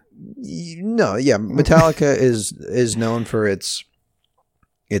Metallica. Metallica is known for its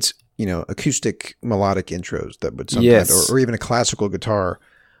acoustic melodic intros that would sometimes, or even a classical guitar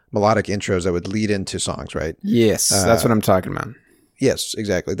melodic intros that would lead into songs, right? Yes, that's what I'm talking about. Yes,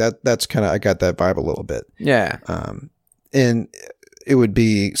 exactly. That's kind of, I got that vibe a little bit. Yeah. And it would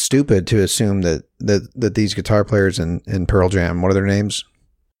be stupid to assume that these guitar players in Pearl Jam, what are their names?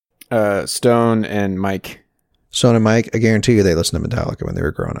 Stone and Mike. Stone and Mike, I guarantee you they listened to Metallica when they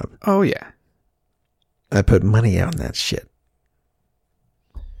were growing up. Oh, yeah. I put money on that shit.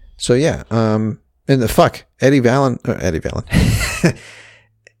 So, yeah. And the fuck, Eddie Van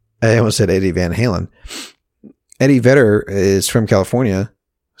I almost said Eddie Van Halen. Eddie Vedder is from California.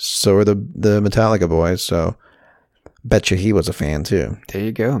 So are the Metallica boys. So bet you he was a fan too. There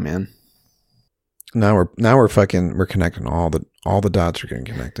you go, man. Now we're connecting all the dots are getting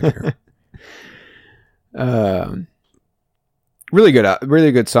connected here. Really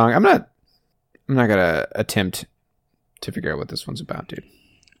good song. I'm not gonna attempt to figure out what this one's about, dude.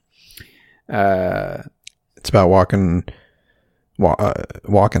 It's about walking.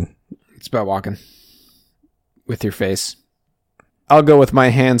 It's about walking with your face. I'll go with my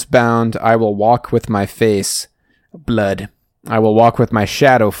hands bound. I will walk with my face blood. I will walk with my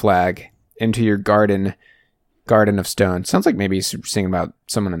shadow flag into your garden of stone. Sounds like maybe he's singing about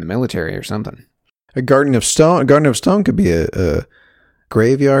someone in the military or something. A garden of stone. A garden of stone could be a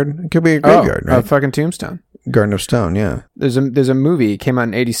graveyard. It could be a graveyard, right? A fucking tombstone. Garden of Stone, yeah. There's a movie came out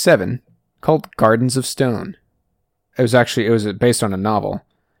in '87 called Gardens of Stone. It was based on a novel.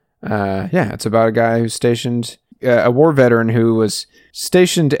 It's about a guy who's stationed, a war veteran who was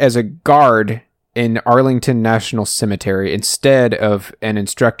stationed as a guard in Arlington National Cemetery instead of an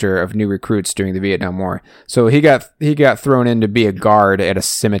instructor of new recruits during the Vietnam War. So he got thrown in to be a guard at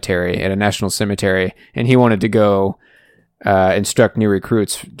a national cemetery, and he wanted to go instruct new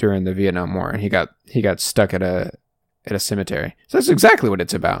recruits during the Vietnam War, and he got stuck at a cemetery. So that's exactly what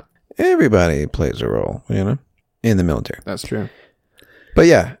it's about. Everybody plays a role, in the military. That's true. But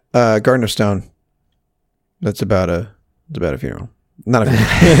yeah, Garden of Stone. That's about a funeral. Not a funeral.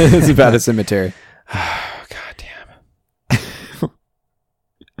 It's about a cemetery. Oh, God damn.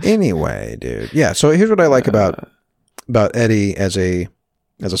 Anyway, dude. Yeah, so here's what I like about Eddie as a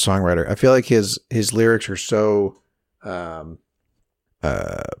songwriter. I feel like his lyrics are so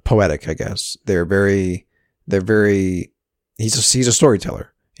poetic, I guess. They're very he's a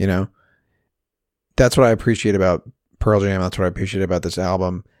storyteller, That's what I appreciate about Pearl Jam. That's what I appreciate about this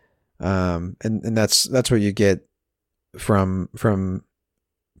album. And that's what you get from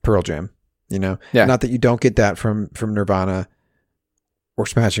Pearl Jam, Yeah. Not that you don't get that from Nirvana or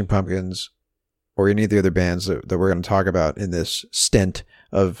Smashing Pumpkins or any of the other bands that we're going to talk about in this stint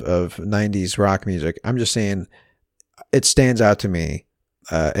of 90s rock music. I'm just saying it stands out to me,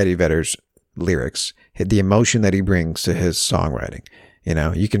 Eddie Vedder's lyrics, the emotion that he brings to his songwriting.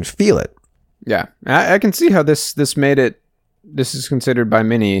 You can feel it. Yeah, I can see how this made it. This is considered by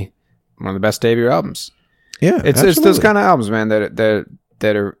many one of the best debut albums. Yeah, it's those kind of albums, man, that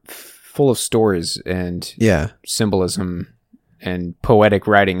are full of stories and symbolism and poetic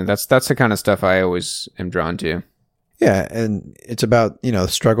writing. That's the kind of stuff I always am drawn to. Yeah, and it's about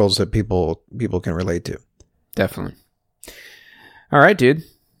struggles that people can relate to. Definitely. All right, dude.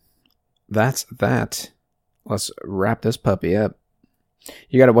 That's that. Let's wrap this puppy up.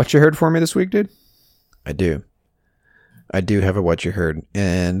 You got a what you heard for me this week, dude? I do. I do have a What You Heard,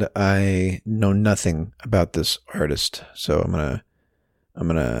 and I know nothing about this artist, so I'm gonna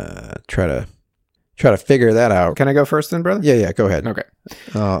try to figure that out. Can I go first then, brother? Yeah, go ahead. Okay.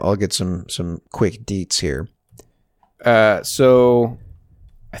 I'll get some quick deets here. So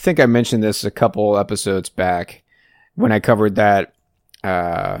I think I mentioned this a couple episodes back when I covered that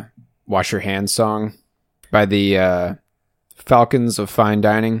Wash Your Hands song by the Falcons of Fine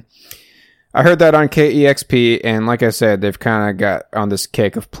Dining. I heard that on KEXP, and like I said, they've kind of got on this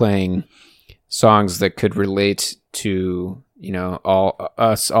kick of playing songs that could relate to,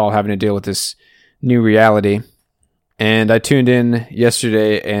 all having to deal with this new reality. And I tuned in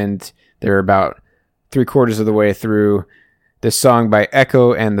yesterday, and they're about 3/4 of the way through this song by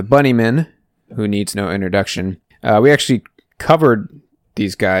Echo and the Bunnymen, who needs no introduction. We actually covered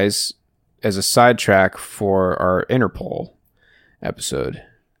these guys as a sidetrack for our Interpol episode.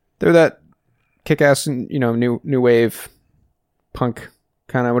 They're that kick-ass, new wave punk,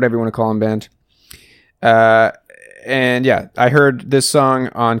 kind of whatever you want to call them, band. And yeah, I heard this song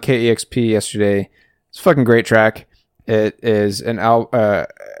on KEXP yesterday. It's a fucking great track. It is a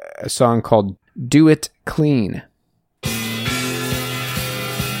song called "Do It Clean."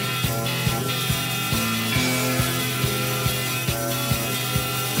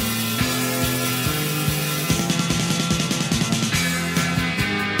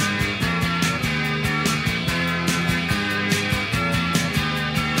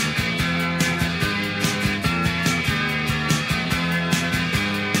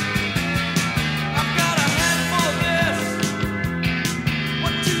 I've got a handful of this.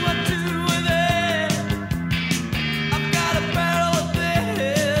 What do I do with it? I've got a barrel of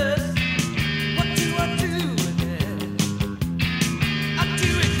this. What do I do with it? I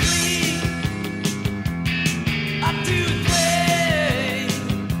do it clean. I do it clean.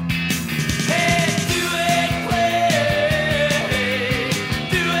 Hey, do it clean.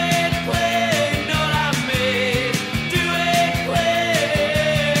 Do it clean. Know what I mean? Do it clean.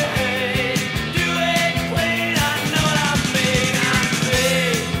 Do it clean. I know what I mean.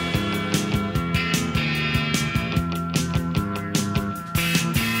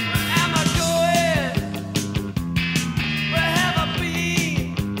 Where am I going? Where have I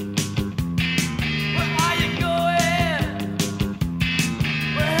been? Where are you going?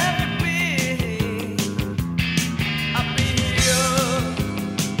 Where have you been? I've been here.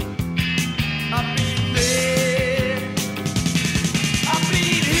 I've been there. I've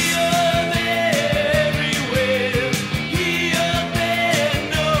been here, there, everywhere. Here, there,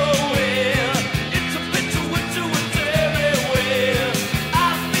 nowhere. It's a picture with you, it's everywhere.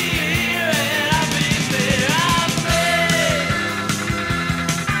 I've been here and I've been there. I've been.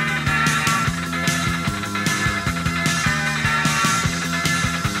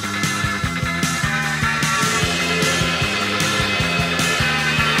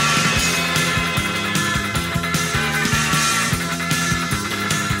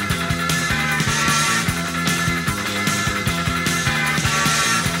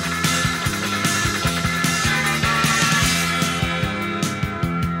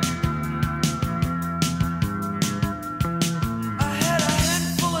 I had a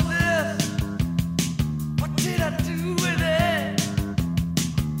handful of this. What did I do with it?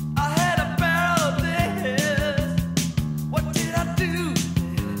 I had a barrel of this. What did I do with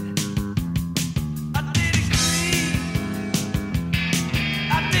it? I did it clean.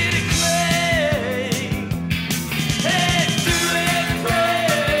 I did it clean. Hey, do it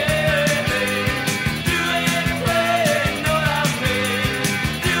clean. Do it clean. Know what I mean?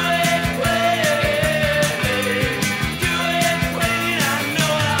 Do it clean. Do it clean. I know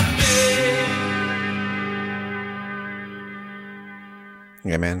what I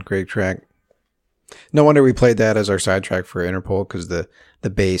mean. Yeah, man, great track. No wonder we played that as our sidetrack for Interpol, because the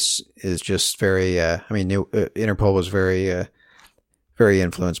bass is just very. Interpol was very very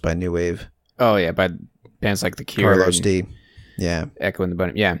influenced by new wave. Oh yeah, by bands like The Cure, Carlos and D. Yeah, Echo and the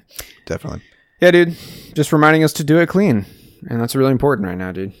Bunny. Yeah, definitely. yeah, dude. Just reminding us to do it clean, and that's really important right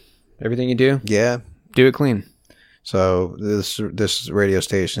now, dude. Everything you do, Yeah. do it clean. So this radio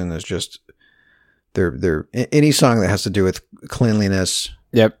station is just they're any song that has to do with cleanliness,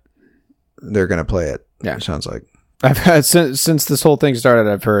 Yep. they're gonna play it. Yeah. It sounds like. I've had since this whole thing started.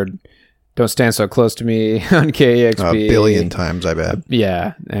 I've heard "Don't Stand So Close to Me" on KEXP A billion times, I bet.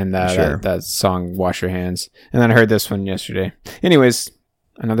 Yeah, and Sure. that song "Wash Your Hands," and then I heard this one yesterday. Anyways,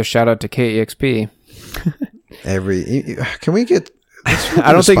 another shout out to KEXP. Can we get?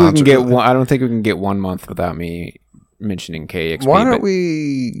 I don't think we can sponsor get for that. one. I don't think we can get 1 month without me mentioning KEXP. Why don't but-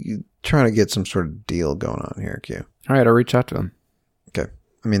 we try to get some sort of deal going on here, Q? All right, I'll reach out to them. Okay.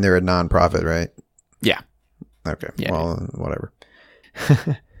 I mean, they're a non-profit, right? Yeah. Okay. Yeah. Well, whatever.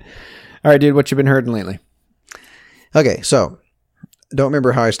 All right, dude, what you been hearing lately? Okay, so don't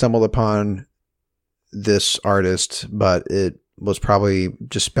remember how I stumbled upon this artist, but it was probably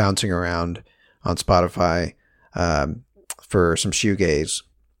just bouncing around on Spotify for some shoegaze,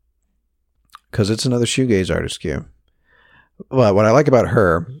 because it's another shoegaze artist, Q. Well, what I like about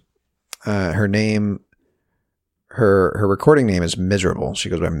her, her name, her recording name is Miserable. She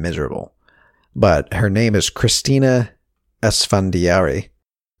goes by Miserable, but her name is Christina Esfandiari,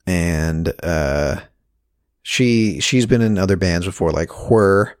 and she's been in other bands before, like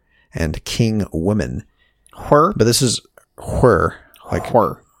Whir and King Women. Whir? But this is Whir, like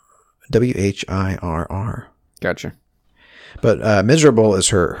Whir. WHIRR. Gotcha. But Miserable is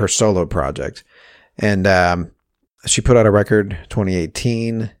her solo project. And she put out a record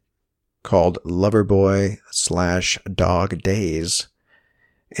 2018 called Loverboy / Dog Days.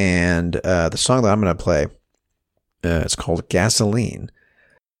 And the song that I'm going to play, it's called Gasoline.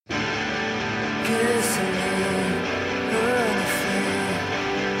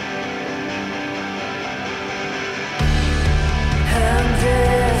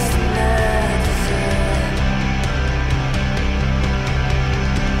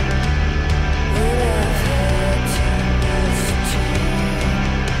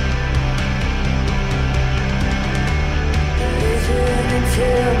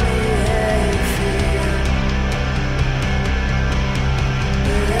 Tell me how you feel.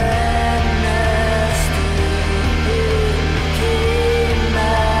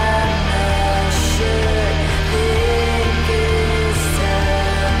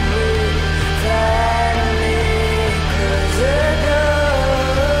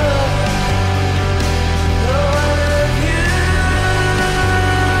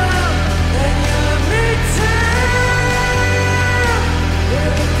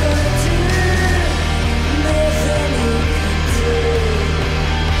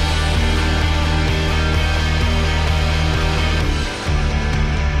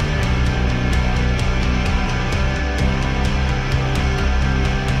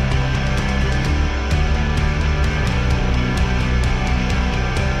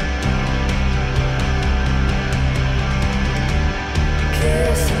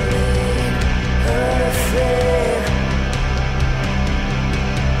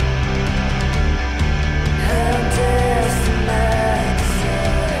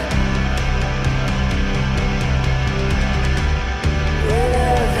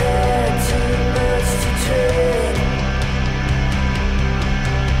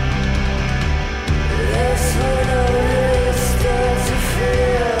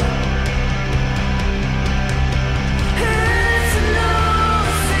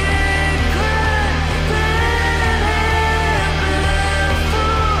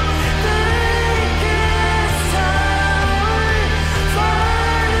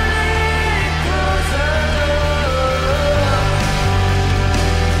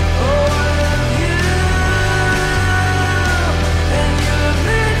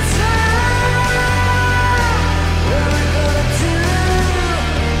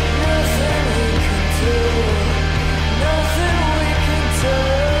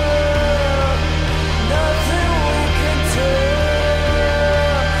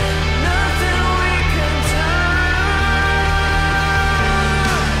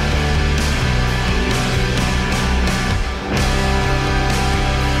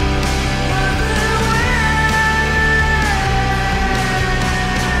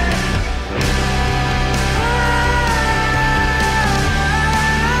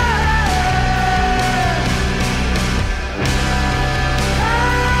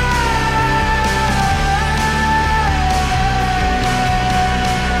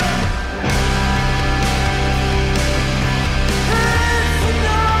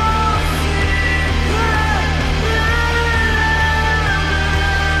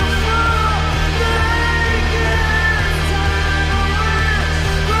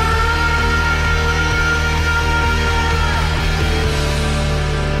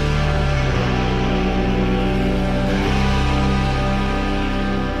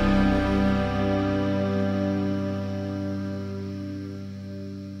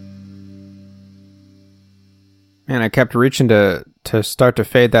 Man, I kept reaching to start to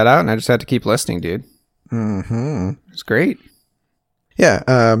fade that out, and I just had to keep listening, dude. Mm-hmm. It's great. Yeah,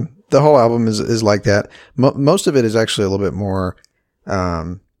 the whole album is like that. Most of it is actually a little bit more,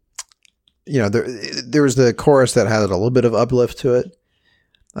 there was the chorus that had a little bit of uplift to it.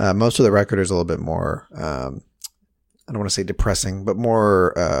 Most of the record is a little bit more, I don't want to say depressing, but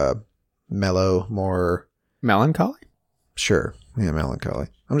more mellow, more... Melancholy? Sure. Yeah, melancholy.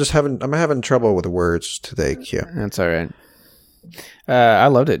 I'm having trouble with the words today, Q. That's all right. I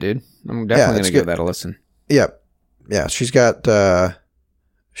loved it, dude. I'm definitely it's gonna give good. that a listen. Yep. Yeah, she's got a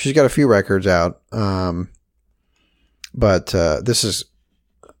few records out. But this is,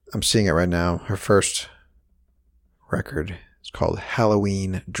 I'm seeing it right now. Her first record is called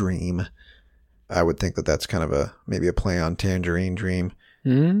Halloween Dream. I would think that that's kind of maybe a play on Tangerine Dream.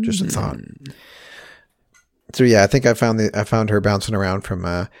 Just a thought. So yeah, I think I found her bouncing around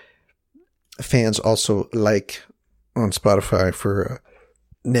from fans also like on Spotify for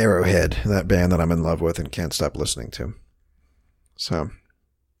Narrowhead, that band that I'm in love with and can't stop listening to. So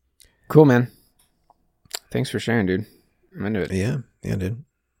Cool, man. Thanks for sharing, dude. I'm into it. yeah, dude.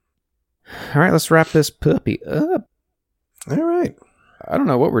 All right, let's wrap this puppy up. All right. I don't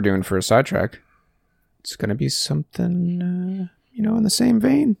know what we're doing for a sidetrack. It's going to be something, in the same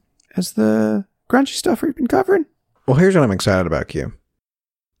vein as the grungy stuff we've been covering. Well, here's what I'm excited about, Q.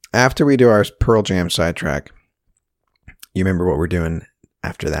 After we do our Pearl Jam sidetrack, you remember what we're doing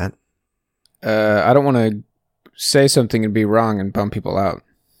after that? I don't want to say something and be wrong and bum people out.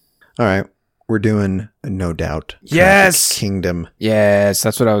 All right. We're doing No Doubt. Yes! Traffic Kingdom. Yes,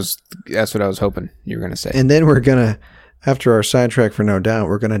 that's what I was hoping you were going to say. And then we're going to, after our sidetrack for No Doubt,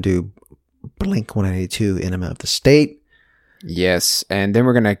 we're going to do Blink-182, Enema of the State. Yes, and then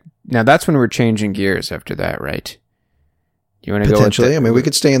we're going to, now that's when we're changing gears after that, right? You want to go Potentially. I mean, we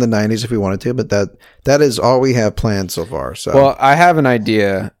could stay in the 90s if we wanted to, but that is all we have planned so far. So Well, I have an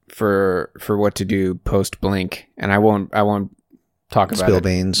idea for what to do post Blink, and I won't talk about spill it.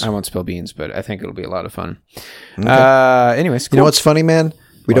 beans. I won't spill beans, but I think it'll be a lot of fun. Okay. Anyways, cool. You know what's funny, man?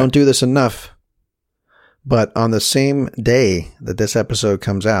 We What? don't do this enough. But on the same day that this episode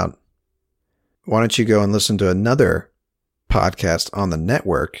comes out, why don't you go and listen to another podcast on the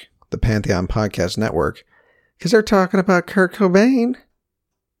network, the Pantheon Podcast Network, because they're talking about Kurt Cobain.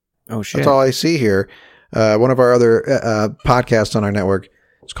 Oh, shit. That's all I see here. One of our other podcasts on our network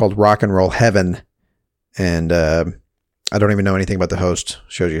is called Rock and Roll Heaven. And I don't even know anything about the host.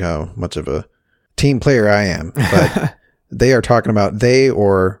 Shows you how much of a team player I am. But they are talking about,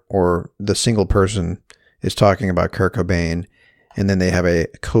 or the single person is talking about Kurt Cobain. And then they have a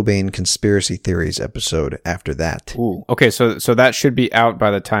Cobain conspiracy theories episode after that. Ooh. Okay, so that should be out by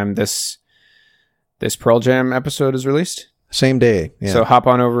the time this Pearl Jam episode is released. Same day. Yeah. So hop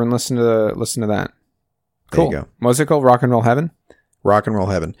on over and listen to that. Cool. There you go. What's it called? Rock and Roll Heaven? Rock and Roll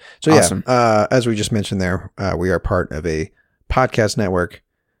Heaven. So Awesome. yeah, as we just mentioned there, we are part of a podcast network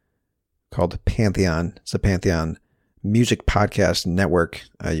called Pantheon. It's the Pantheon Music Podcast Network.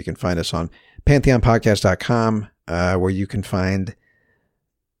 You can find us on pantheonpodcast.com, where you can find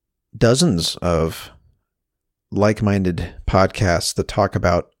dozens of like-minded podcasts that talk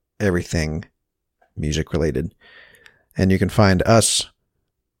about everything music related. And you can find us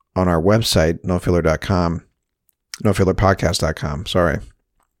on our website, nofiller.com. nofillerpodcast.com, sorry.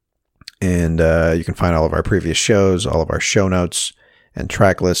 And you can find all of our previous shows, all of our show notes, and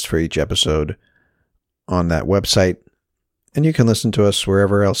track lists for each episode on that website. And you can listen to us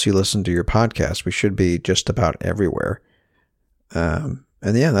wherever else you listen to your podcast. We should be just about everywhere. And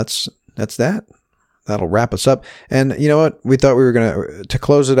yeah, that's that. That'll wrap us up. And you know what? We thought we were going to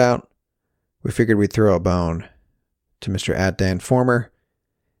close it out, we figured we'd throw a bone to Mr. @DanFormer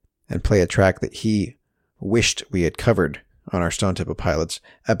and play a track that he wished we had covered on our Stone Temple Pilots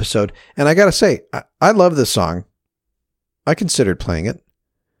episode. And I gotta say, I love this song. I considered playing it,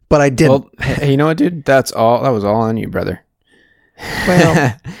 but I didn't. Well, hey, you know what, dude? That was all on you, brother.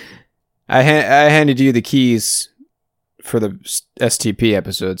 Well, I handed you the keys for the STP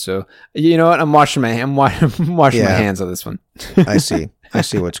episode, so you know what? I'm washing my hands on this one. I see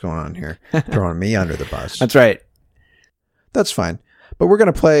what's going on here. Throwing me under the bus. That's right. That's fine. But we're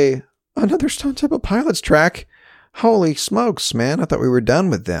gonna play another Stone Temple Pilots track. Holy smokes, man. I thought we were done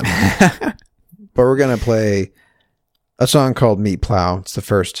with them. But we're going to play a song called Meat Plow. It's the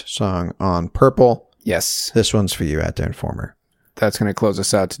first song on Purple. Yes. This one's for you, @DanFormer. That's going to close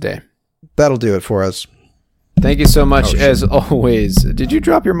us out today. That'll do it for us. Thank you so much, as always. Did you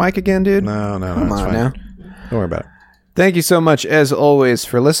drop your mic again, dude? No, Come it's on fine. now. Don't worry about it. Thank you so much, as always,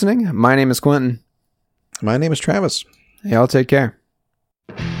 for listening. My name is Quentin. My name is Travis. Y'all take care.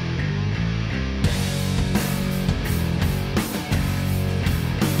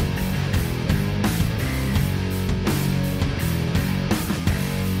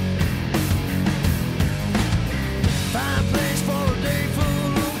 Fine place for a day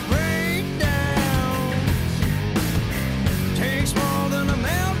full of breakdowns. Takes more than a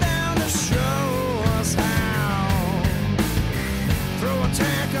meltdown to show us how. Throw a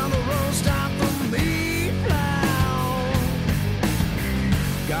tack on the road, stop the meat plow.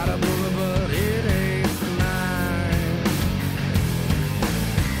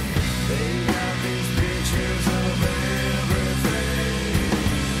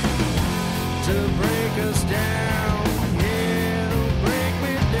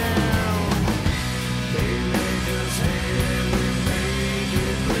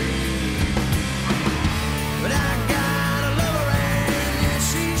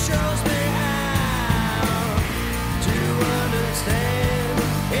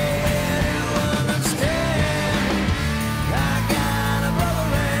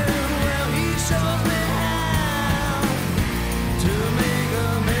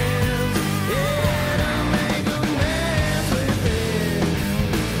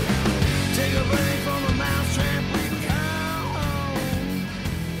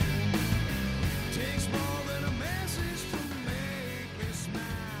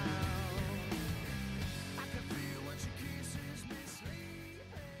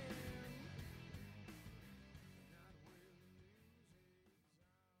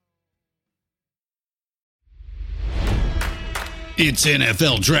 It's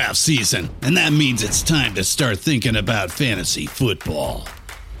NFL draft season, and that means it's time to start thinking about fantasy football.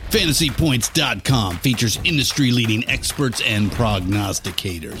 FantasyPoints.com features industry-leading experts and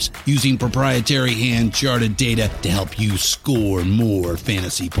prognosticators using proprietary hand-charted data to help you score more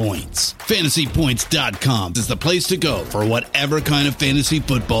fantasy points. FantasyPoints.com is the place to go for whatever kind of fantasy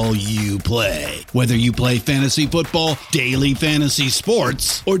football you play. Whether you play fantasy football, daily fantasy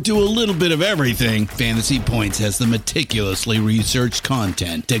sports, or do a little bit of everything, Fantasy Points has the meticulously researched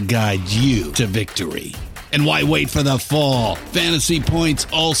content to guide you to victory. And why wait for the fall? Fantasy Points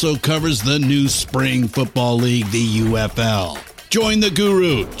also covers the new spring football league, the UFL. Join the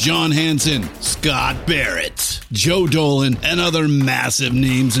guru, John Hansen, Scott Barrett, Joe Dolan, and other massive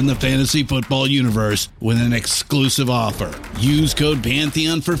names in the fantasy football universe with an exclusive offer. Use code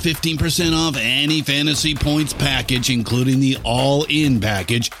Pantheon for 15% off any Fantasy Points package, including the all-in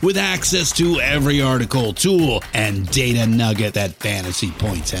package, with access to every article, tool, and data nugget that Fantasy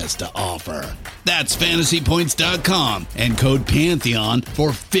Points has to offer. That's FantasyPoints.com and code Pantheon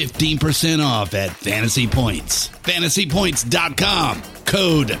for 15% off at Fantasy Points. FantasyPoints.com,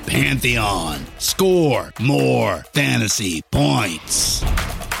 code Pantheon. Score more fantasy points.